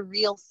very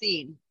real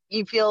scene.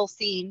 You feel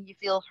seen, you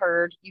feel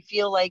heard, you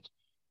feel like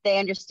they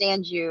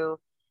understand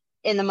you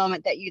in the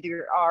moment that you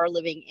either are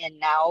living in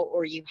now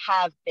or you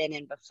have been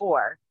in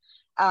before.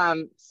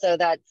 So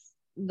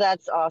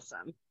that's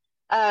awesome.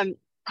 How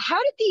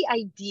did the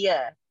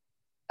idea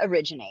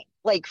originate,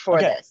 like, for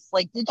this?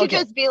 Like, did you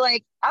just be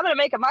like, I'm gonna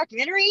make a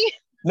mockumentary?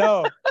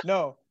 No.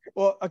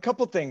 Well, a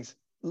couple things.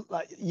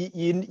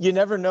 You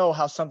never know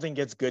how something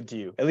gets good to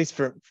you, at least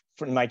for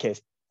in my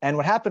case. And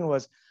what happened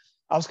was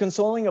I was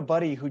consoling a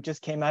buddy who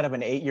just came out of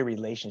an 8-year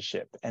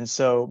relationship. And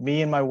so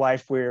me and my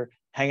wife, we're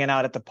hanging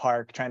out at the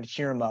park trying to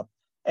cheer him up.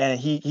 And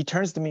he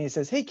turns to me and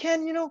says, hey,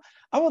 Ken,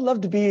 I would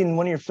love to be in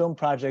one of your film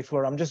projects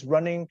where I'm just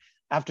running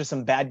after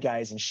some bad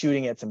guys and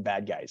shooting at some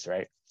bad guys,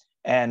 right?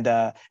 And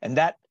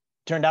that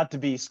turned out to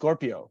be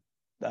Scorpio,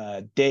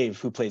 Dave,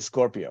 who plays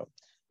Scorpio.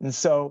 And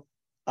so,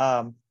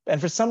 and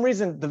for some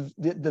reason,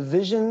 the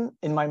vision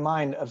in my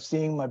mind of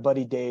seeing my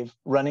buddy Dave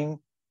running,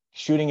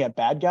 shooting at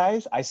bad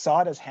guys, I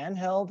saw it as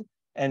handheld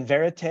and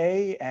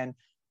verite, and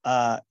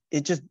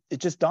it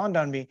just dawned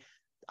on me,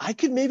 I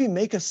could maybe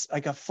make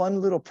a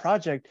fun little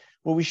project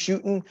where we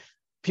shoot in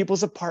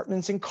people's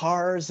apartments and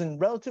cars and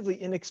relatively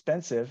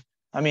inexpensive.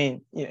 I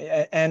mean,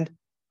 and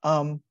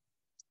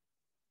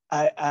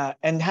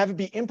have it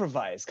be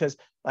improvised, because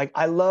like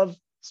I love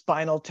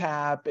Spinal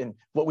Tap and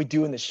what we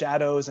do in the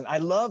shadows, and I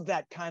love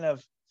that kind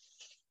of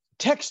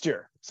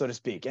texture, so to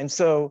speak. And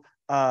so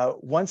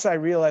once I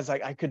realized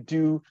like I could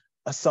do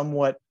a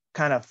somewhat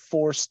kind of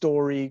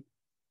 4-story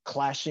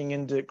crashing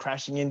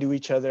into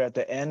each other at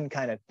the end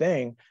kind of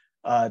thing,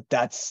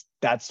 that's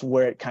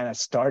where it kind of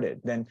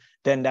started. Then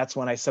that's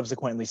when I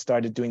subsequently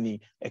started doing the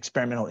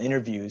experimental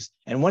interviews.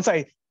 And once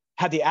I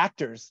had the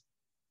actors,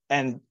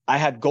 and I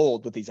had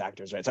gold with these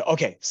actors, right? So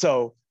okay,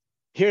 so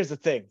here's the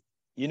thing.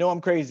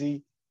 I'm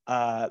crazy.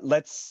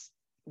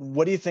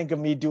 What do you think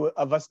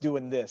of us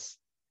doing this?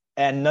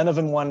 And none of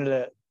them wanted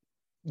to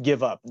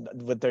give up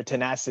with their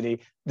tenacity.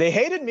 They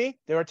hated me.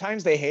 There were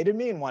times they hated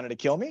me and wanted to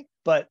kill me,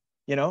 but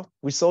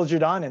we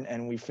soldiered on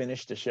and we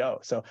finished the show.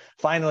 So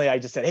finally I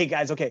just said, hey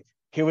guys, okay,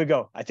 here we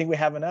go. I think we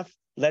have enough.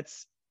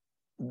 Let's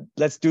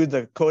do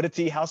the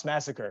Kodati House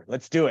Massacre.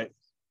 Let's do it.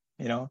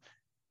 So.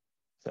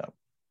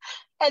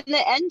 And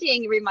the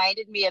ending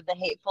reminded me of The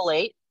Hateful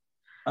Eight.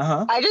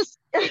 I just,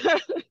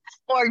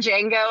 or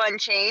Django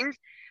Unchained,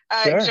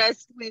 sure.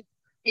 Just with,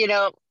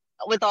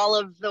 with all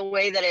of the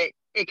way that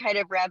it kind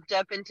of wrapped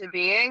up into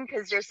being,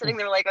 because you're sitting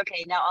there like,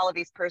 okay, now all of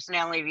these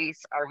personalities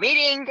are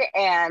meeting,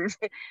 and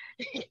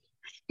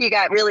you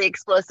got really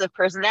explosive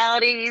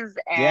personalities,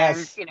 and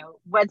yes.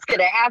 What's going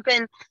to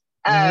happen.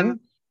 And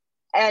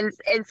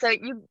so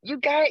you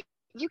guys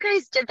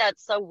did that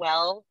so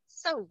well.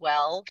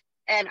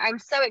 And I'm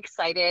so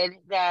excited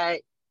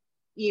that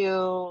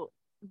you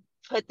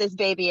put this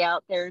baby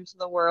out there into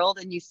the world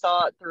and you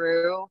saw it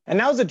through. And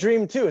that was a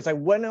dream too. It's like,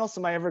 when else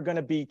am I ever going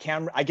to be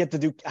camera? I get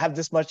to have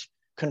this much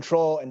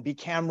control and be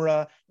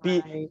camera,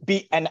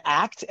 be an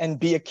act and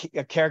be a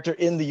character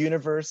in the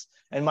universe.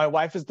 And my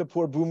wife is the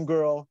poor boom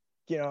girl,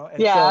 And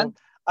so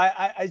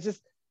I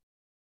just,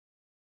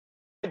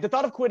 the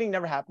thought of quitting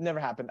never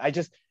happened.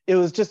 It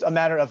was just a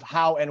matter of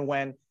how and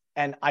when.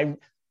 And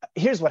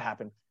here's what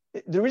happened.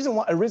 The reason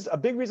why, a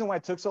big reason why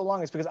it took so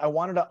long is because I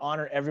wanted to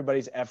honor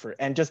everybody's effort,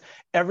 and just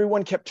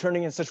everyone kept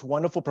turning in such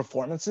wonderful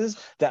performances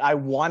that I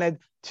wanted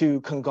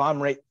to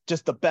conglomerate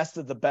just the best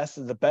of the best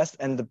of the best,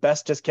 and the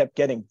best just kept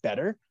getting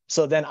better.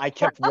 So then I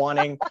kept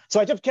so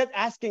I just kept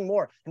asking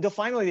more until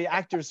finally the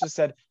actors just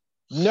said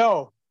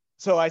no.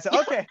 So I said,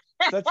 okay,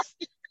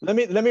 let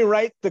me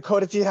write the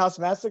Kodati House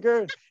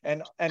Massacre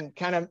and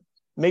kind of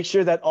make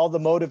sure that all the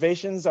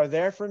motivations are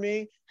there for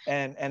me,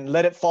 and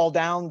let it fall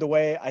down the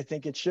way I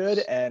think it should,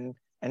 and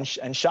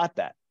shot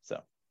that.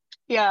 So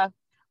yeah,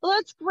 well,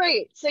 that's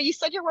great. So you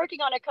said you're working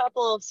on a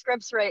couple of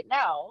scripts right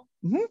now.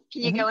 Can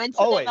you go into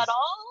them at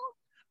all?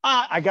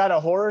 I got a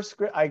horror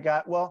script.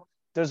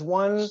 There's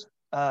one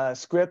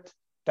script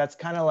that's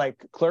kind of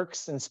like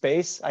Clerks in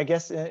space, I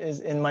guess, is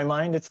in my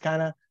mind. It's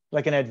kind of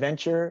like an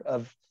adventure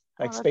of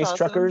like space awesome.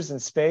 truckers in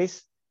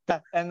space.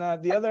 And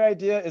the other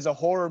idea is a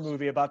horror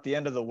movie about the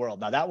end of the world.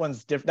 Now that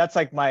one's different. That's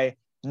like my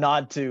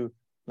nod to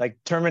like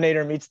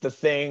Terminator meets The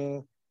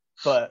Thing,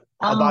 but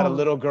about a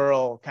little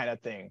girl kind of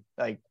thing.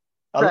 Like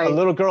a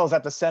little girl is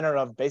at the center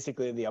of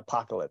basically the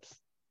apocalypse.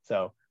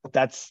 So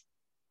that's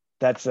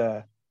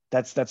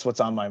what's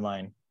on my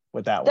mind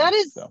with that one.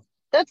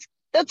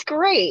 That's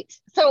great.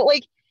 So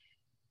like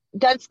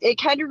it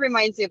kind of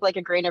reminds me of like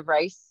a grain of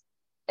rice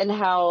and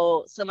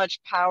how so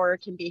much power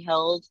can be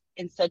held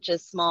in such a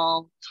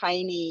small,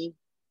 tiny,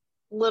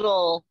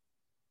 little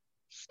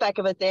speck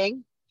of a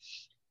thing.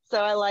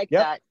 So I like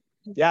that.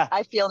 Yeah.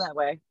 I feel that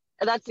way.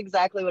 And that's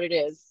exactly what it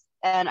is.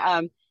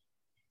 And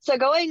so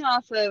going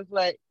off of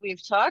what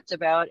we've talked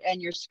about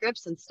and your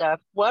scripts and stuff,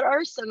 what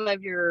are some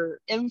of your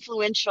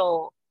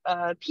influential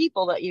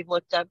people that you've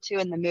looked up to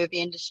in the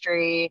movie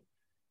industry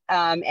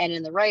and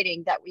in the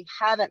writing that we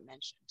haven't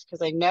mentioned?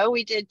 Because I know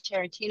we did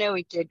Tarantino,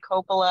 we did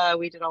Coppola,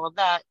 we did all of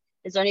that.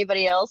 Is there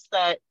anybody else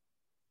that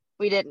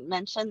we didn't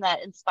mention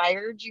that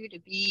inspired you to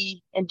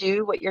be and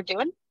do what you're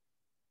doing?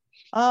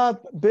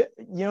 But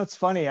it's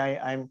funny.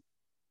 I'm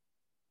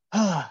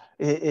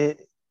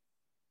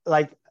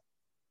like,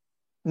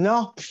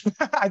 no,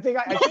 I think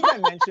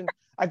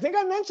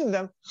I mentioned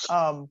them.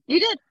 You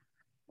did.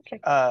 Okay.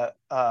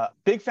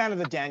 Big fan of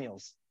the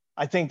Daniels.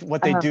 I think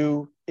what they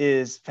do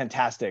is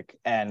fantastic,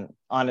 and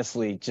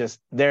honestly,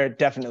 they're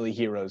definitely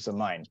heroes of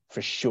mine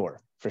for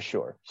sure.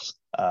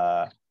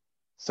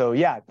 So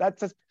yeah,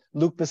 that's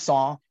Luc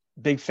Besson,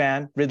 big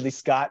fan. Ridley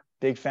Scott,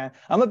 big fan.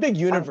 I'm a big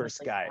universe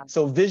guy.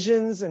 So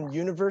visions and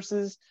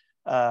universes.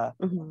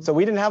 So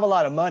we didn't have a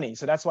lot of money,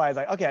 so that's why I was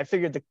like, okay, I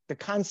figured the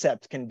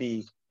concept can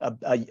be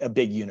a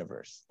big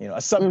universe, a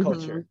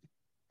subculture,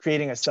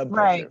 creating a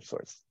subculture of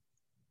sorts.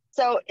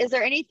 So is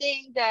there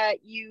anything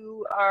that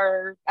you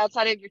are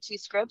outside of your 2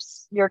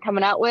 scripts you're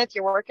coming out with,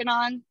 you're working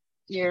on?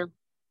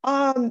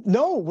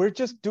 No, we're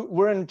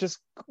in just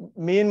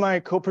me and my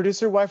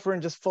co-producer wife, we're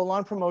in just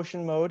full-on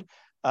promotion mode.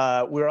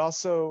 We're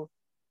also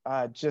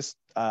just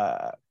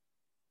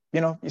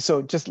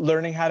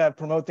learning how to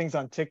promote things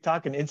on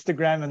TikTok and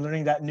Instagram, and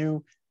learning that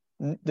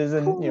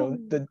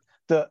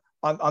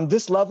on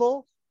this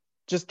level,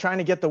 just trying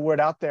to get the word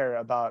out there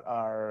about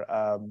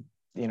our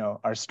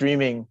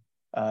streaming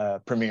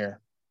premiere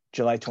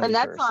July 21st. And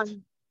that's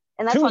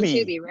on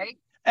Tubi, right?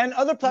 And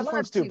other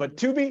platforms too, but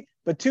Tubi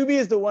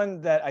is the one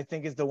that I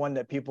think is the one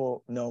that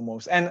people know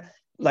most. And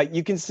like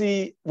you can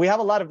see, we have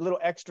a lot of little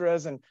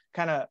extras and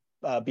kind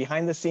of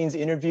behind the scenes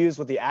interviews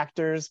with the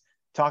actors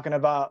talking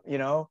about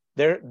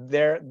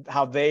their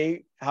how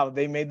they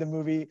made the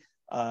movie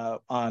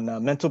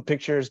on Mental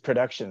Pictures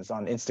Productions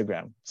on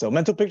Instagram. So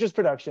Mental Pictures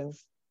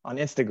Productions on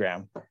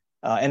Instagram,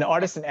 and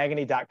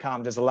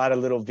artistsandagony.com. There's a lot of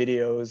little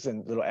videos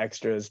and little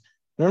extras.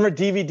 Remember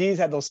DVDs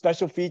had those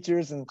special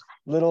features and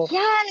little.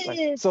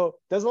 Yes. So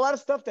there's a lot of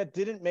stuff that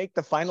didn't make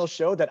the final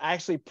show that I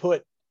actually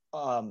put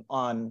on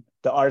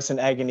the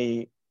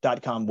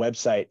artistsandagony.com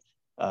website.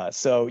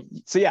 So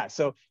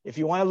if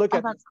you want to look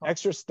at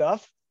extra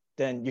stuff,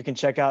 then you can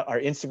check out our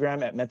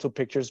Instagram at Mental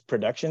Pictures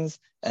Productions,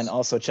 and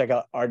also check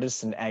out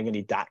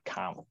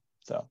artistsandagony.com.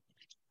 So,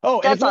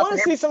 and if you want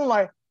to see some of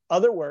my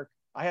other work,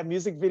 I have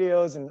music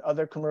videos and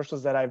other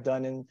commercials that I've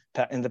done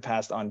in the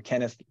past on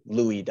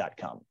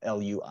KennethLouis.com,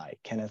 L-U-I,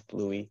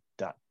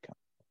 KennethLouis.com.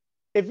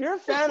 If you're a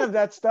fan of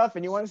that stuff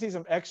and you want to see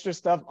some extra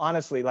stuff,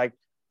 honestly, like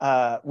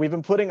we've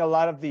been putting a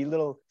lot of the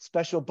little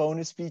special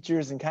bonus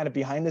features and kind of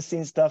behind the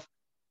scenes stuff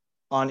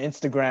on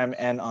Instagram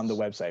and on the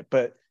website.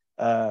 But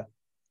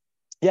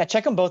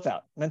check them both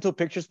out. Mental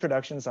Pictures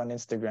Productions on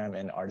Instagram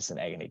and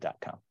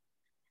artistsandagony.com.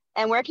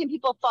 And where can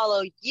people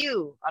follow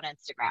you on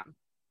Instagram?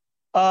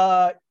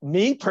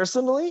 Me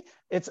personally,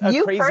 it's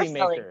a crazy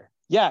maker.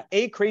 Yeah,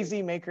 a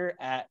crazy maker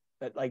at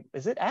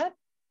is it at?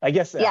 I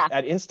guess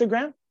at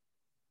Instagram.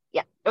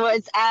 Yeah, well,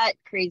 it's at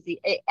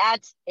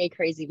a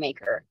crazy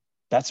maker.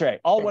 That's right.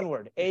 All one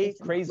word. A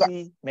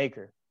crazy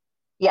maker.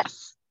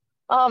 Yes.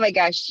 Oh my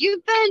gosh,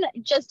 you've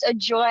been just a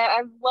joy.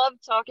 I've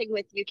loved talking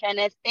with you,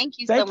 Kenneth. Thank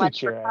you so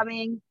much for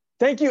coming.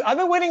 Thank you. I've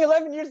been waiting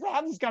 11 years to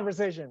have this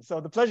conversation, so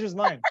the pleasure's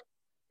mine.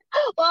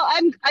 Well,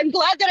 I'm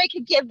glad that I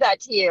could give that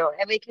to you,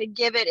 and we could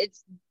give it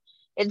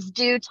its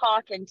due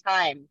talk and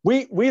time.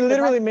 We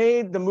literally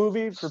made the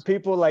movie for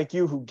people like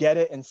you who get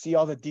it and see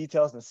all the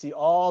details and see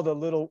all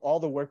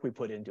the work we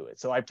put into it.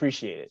 So I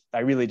appreciate it. I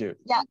really do.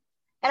 Yeah,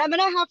 and I'm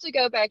gonna have to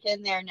go back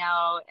in there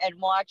now and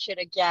watch it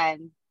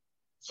again,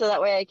 so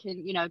that way I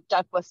can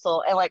duck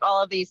whistle and like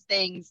all of these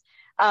things,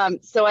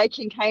 so I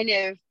can kind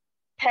of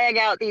peg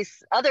out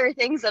these other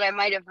things that I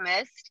might have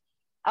missed.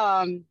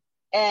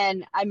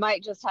 And I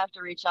might just have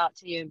to reach out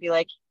to you and be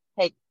like,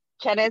 hey,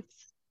 Kenneth,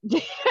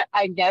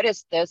 I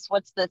noticed this.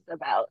 What's this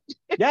about?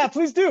 Yeah,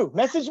 please do.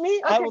 Message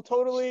me. Okay. I will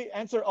totally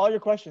answer all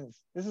your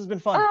questions. This has been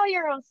fun. Oh,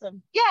 you're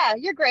awesome. Yeah,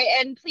 you're great.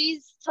 And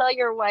please tell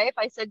your wife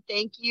I said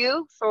thank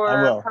you for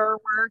her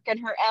work and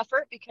her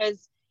effort,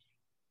 because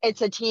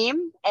it's a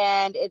team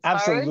and it's hard.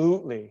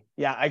 Absolutely.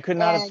 Yeah, I could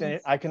not have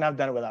finished. I could not have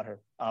done it without her,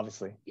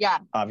 obviously. Yeah.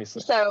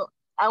 Obviously. So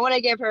I want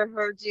to give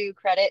her due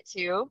credit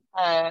too,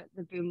 the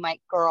boom mic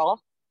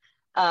girl.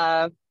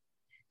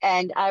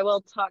 And I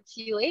will talk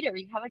to you later.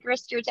 You have a good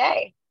rest of your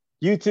day.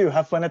 You too.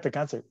 Have fun at the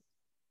concert.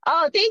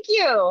 Oh, thank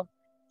you.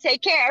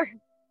 Take care.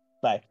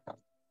 Bye.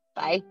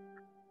 Bye.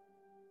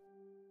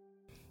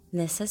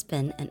 This has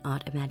been an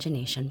Odd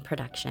Imagination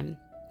production.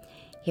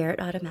 Here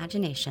at Odd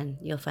Imagination,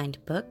 you'll find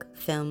book,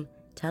 film,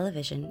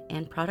 television,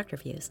 and product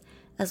reviews,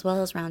 as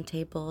well as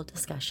roundtable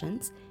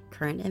discussions,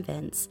 current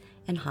events,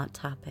 and hot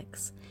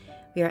topics.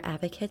 We are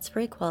advocates for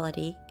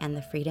equality and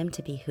the freedom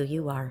to be who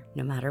you are,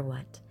 no matter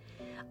what.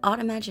 Odd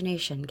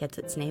Imagination gets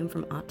its name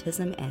from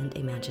autism and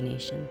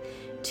imagination,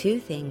 two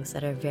things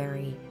that are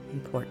very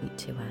important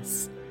to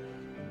us.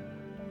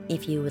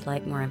 If you would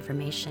like more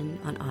information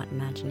on Odd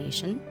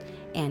Imagination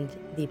and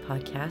the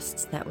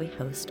podcasts that we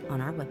host on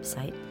our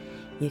website,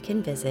 you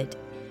can visit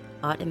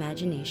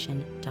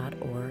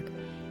oddimagination.org,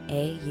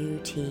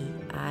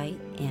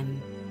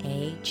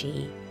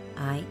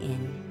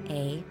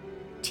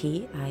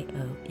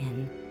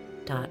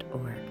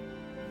 AUTIMAGINATION.org.